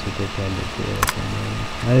 Expensive to kind of feel.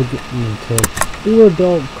 I get into do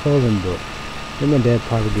adult clothing book. Then my dad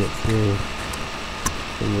probably get through.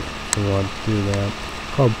 So want to do that.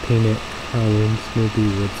 Called Peanut Halloween Snoopy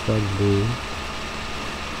Woodstock Boo.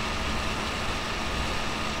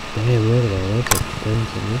 Damn, look at that. That's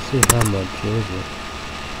expensive. Let's see how much is it.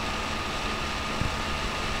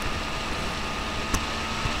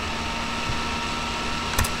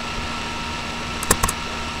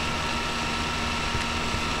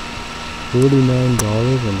 $49.99.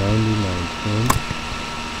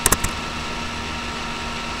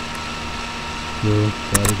 Yeah,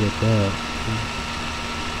 gotta get that.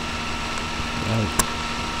 Nice.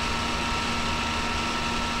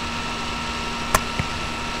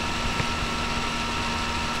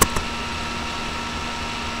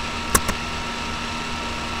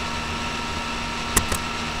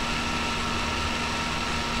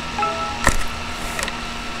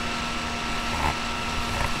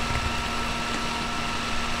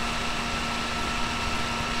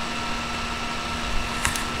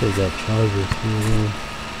 There's that charger through.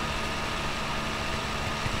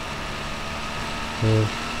 Yeah.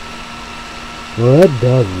 Well, that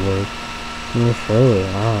does work. Yeah, surely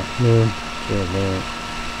not. Yeah, sure that.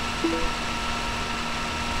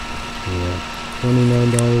 Yeah,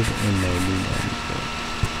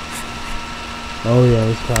 $29.99. Oh yeah,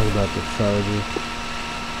 let's talk about the charger.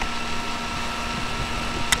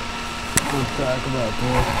 Let's talk about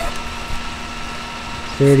this.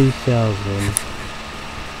 30,000.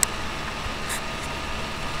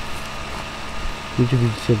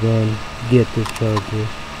 YouTube should run get this charger.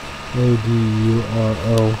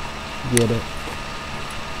 ADURO. Get it.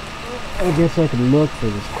 I guess I can look for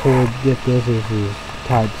this cord. Get this. This is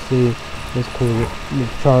Type C. This cool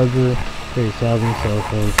charger for your thousand cell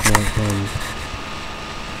phones, smartphones.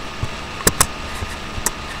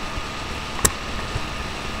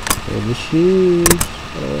 For the shoes.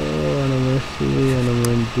 Oh, anniversary.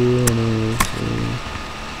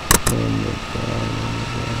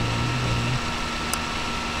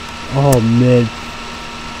 Oh man.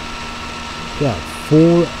 Got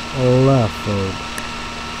 4 left, folks.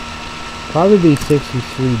 Probably be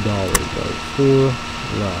 $63, but 4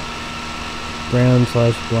 left. Brown /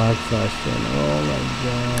 black / tan. Oh my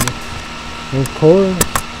god. Of course,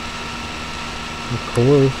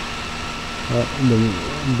 the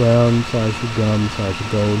brown / gum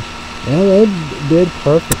 / gold. Yeah, they did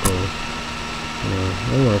perfectly. Yeah,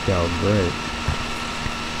 they worked out great.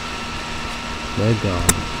 Thank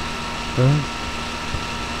God. Huh?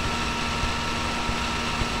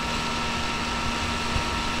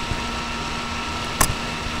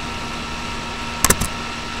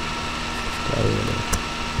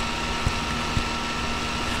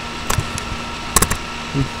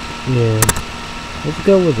 Yeah, let's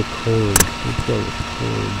go with the chords. Let's go with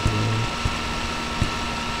chords, man.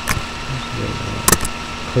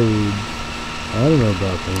 Codes. I don't know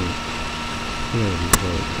about them. Yeah,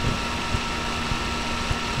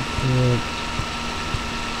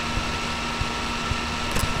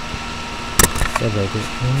 like it.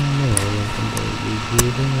 I don't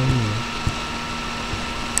know.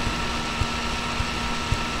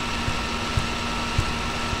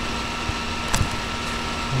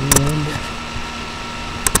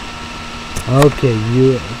 Okay,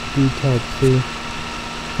 USB Type-C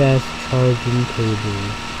fast charging cable.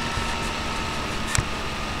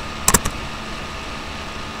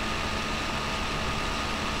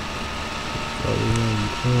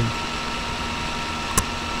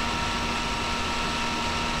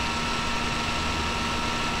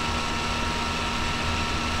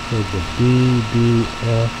 There's the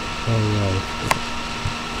BBFLI.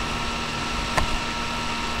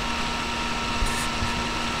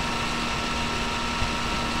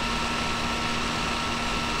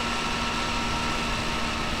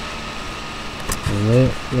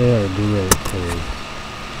 They are great codes.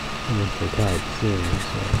 If they Type-C, so.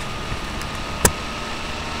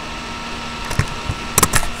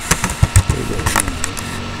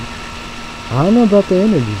 I don't know about the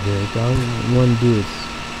energy drink. I want to do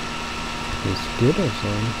it's good or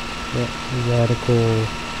something. Yeah, radical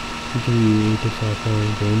GE to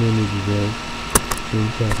caffeine, green energy drink, green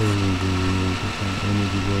caffeine,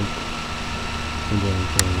 energy drink, and then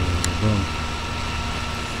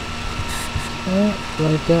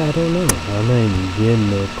like that, I don't know. I'm not even getting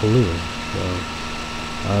no clue, so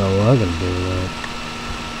I don't know what I'm gonna do with that.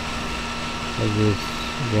 I just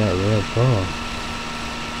got ripped off.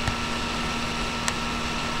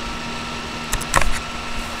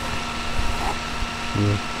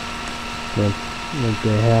 Yeah. If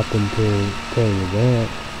they happen to tell you that,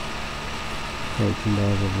 $13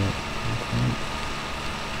 of that. Okay.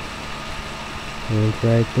 It's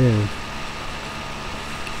right there.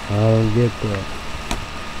 I don't get that.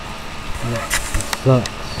 It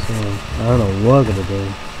sucks. So I don't know what I'm gonna do.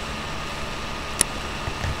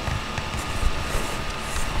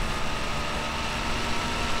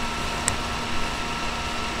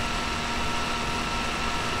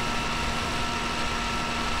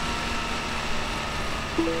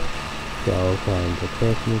 Got all kinds of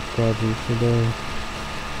Christmas presents today.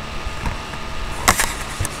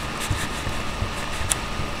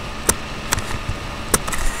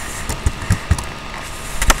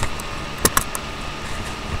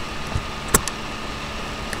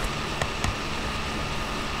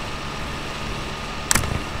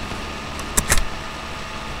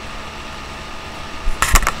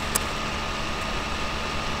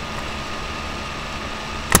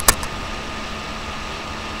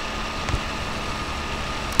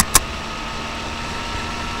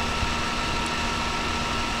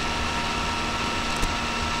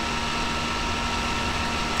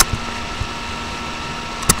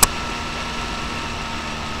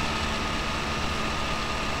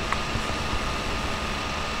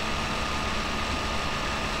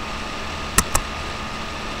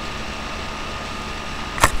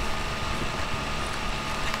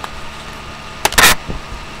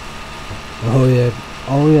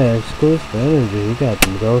 Oh yeah, exclusive energy. You got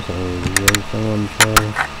some ghost energy drinks. Someone try. I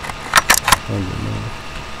don't know.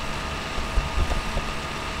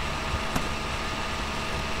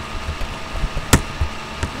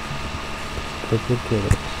 Purple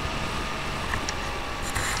Killers.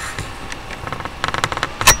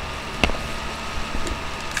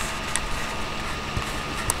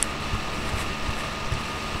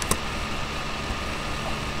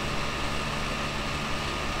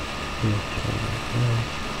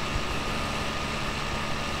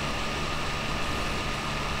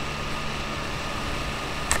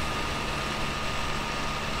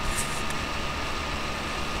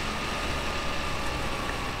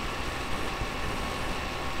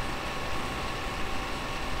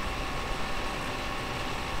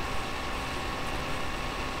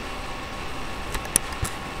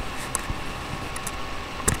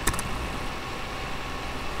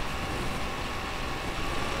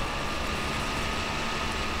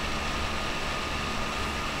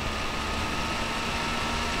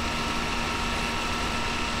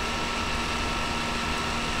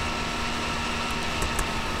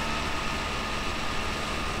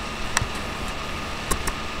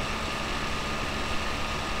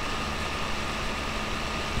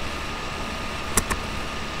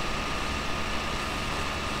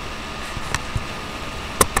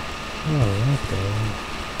 Oh, okay.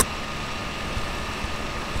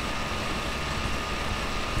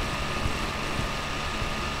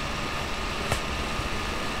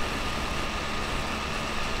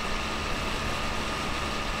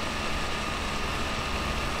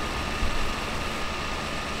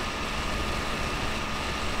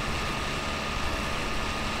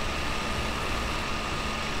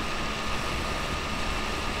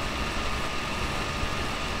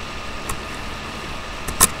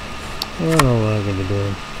 I don't know what I'm gonna do.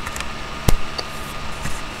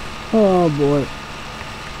 Oh boy.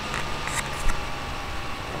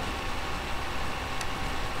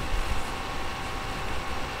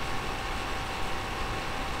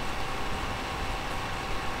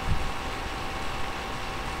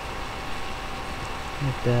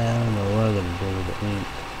 I don't know what I'm gonna do with the ink.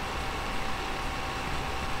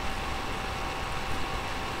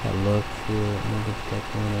 I look through it, another step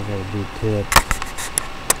one, I gotta do tips.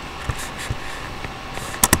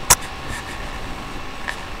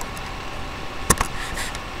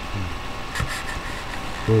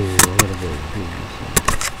 Ooh, I gotta go do this one.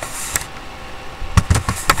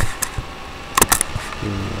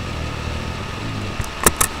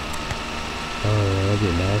 Oh, that'd be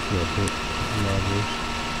nice to put levels.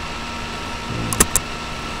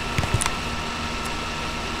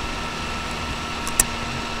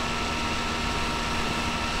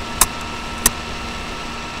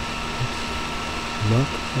 Not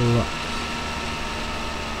a lot.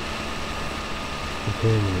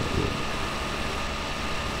 Comparing it with.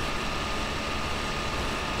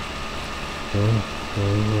 Well,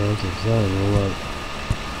 that's the sign we want.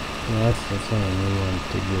 That's the sign we want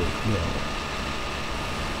to get. Yeah.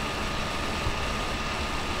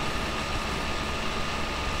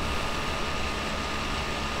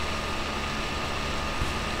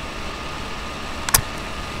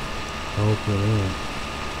 Open it.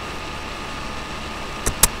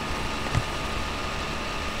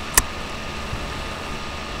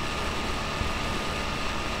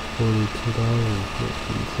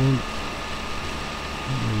 $42.15.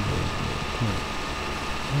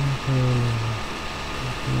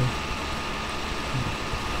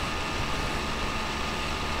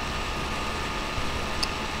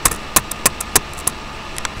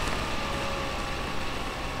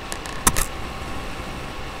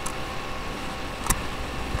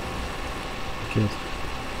 Just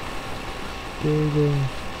there.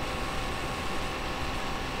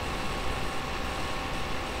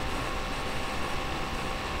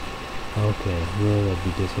 Okay, well that'll be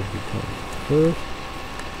this will become first.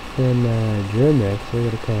 Then Germex, we're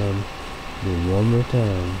gonna come do one more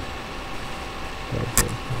time. That's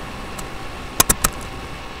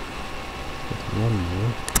one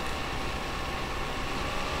more.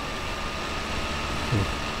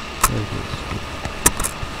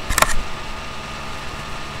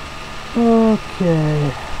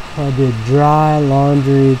 Okay, I did dry,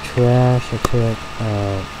 laundry, trash. I took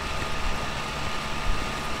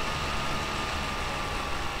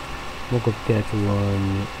woke up to catch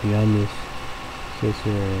one, Giannis, sister,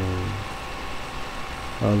 and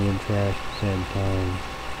laundry and trash at the same time.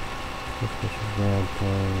 Especially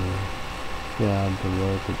grandpa, job to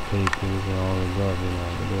work with papers and all the government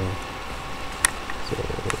out the door. So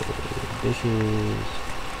dishes.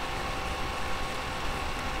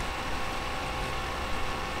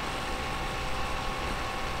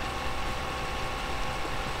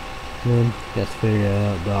 Then just figure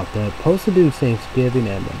out about that. Supposed to do Thanksgiving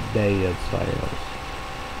and the day of sales.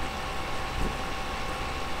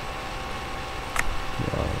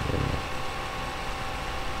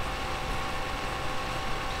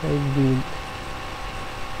 Save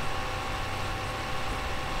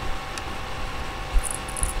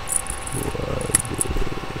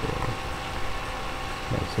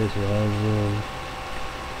my sister has one.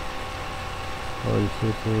 Oh,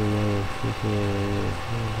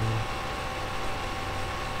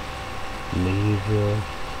 Libra,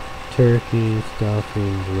 turkey,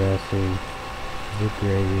 stuffing, dressing, the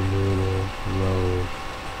gravy, noodle, roll,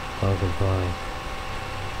 pumpkin pie.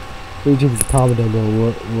 Each of you comment down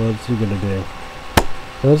below what's he gonna do.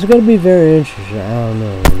 So it's gonna be very interesting. I don't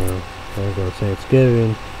know, I'm gonna go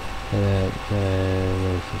Thanksgiving, and at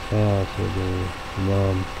his house with his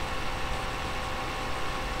mom.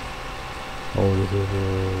 Older sister,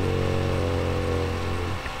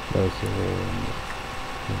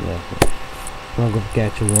 I'm gonna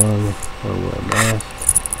catch one or wear a mask.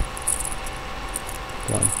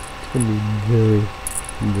 God, it's gonna be very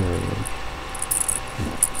interesting.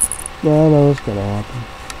 Yeah, I know what's gonna happen.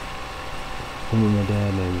 Me and my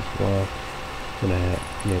dad and his wife gonna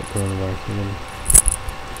get coronavirus again.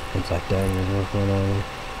 Things like that, and what's going on.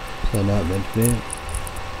 So not meant to be.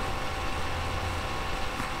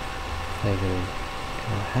 Thinking,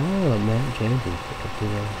 how will Matt changes to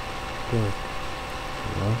good?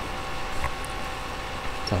 Well,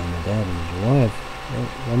 telling my dad and his wife,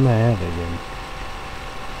 I might have it again.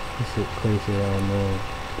 This is crazy on the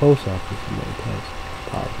post office in my test.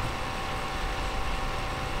 Positive.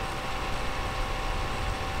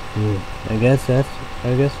 I guess that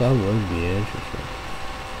would be interesting.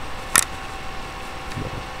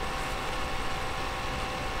 But,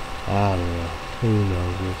 I don't know. Who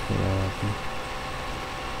knows what's gonna happen?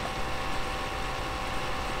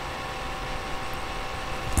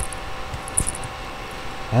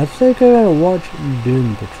 I think I gotta watch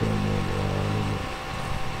Doom Patrol more.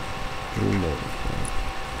 Who knows?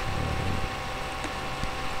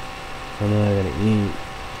 I know I gotta eat.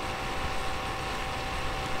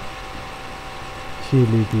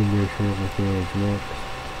 Chili delicious with the mix.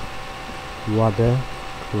 Water,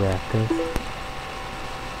 crackers,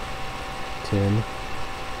 tin.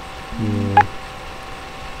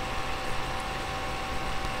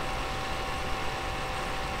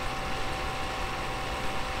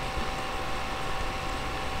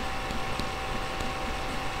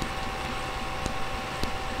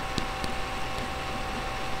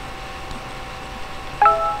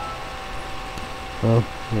 Well,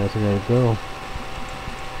 that's where I gotta go.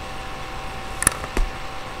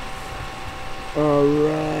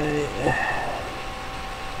 Alright.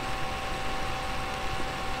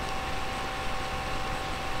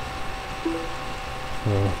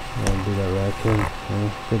 I'll do that right.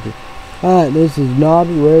 Alright, this is not a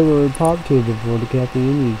regular pop table for the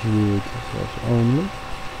caffeine needs only.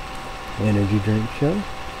 Energy drink show.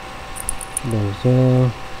 There's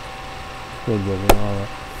alright.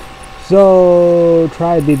 So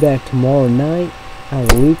try to be back tomorrow night. Have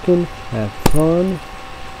a weekend. Have fun.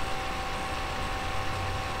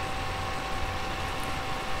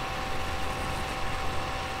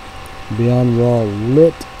 Beyond Raw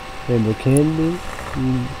lit Rainbow Candy.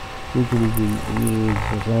 We can use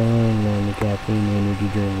the song and the caffeine energy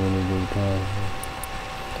drink energy time.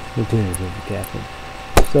 Materials of the caffeine.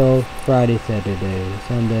 So Friday, Saturday,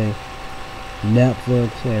 Sunday,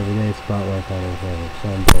 Netflix, everyday spotlight on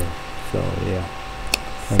Sunday. So yeah,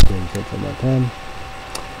 I'm doing such on my time.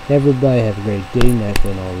 Everybody have a great day, night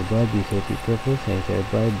and all the above. Be safe, be careful. Thanks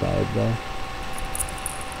everybody. Bye bye.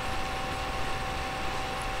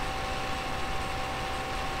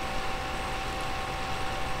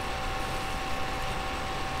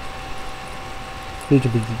 Future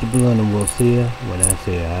blunt, and we'll see ya when I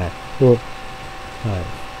say alright. Well, alright.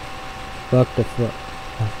 Fuck the fuck.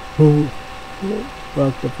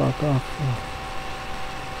 Fuck the fuck off.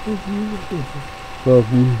 Fuck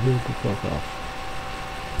you, the fuck off.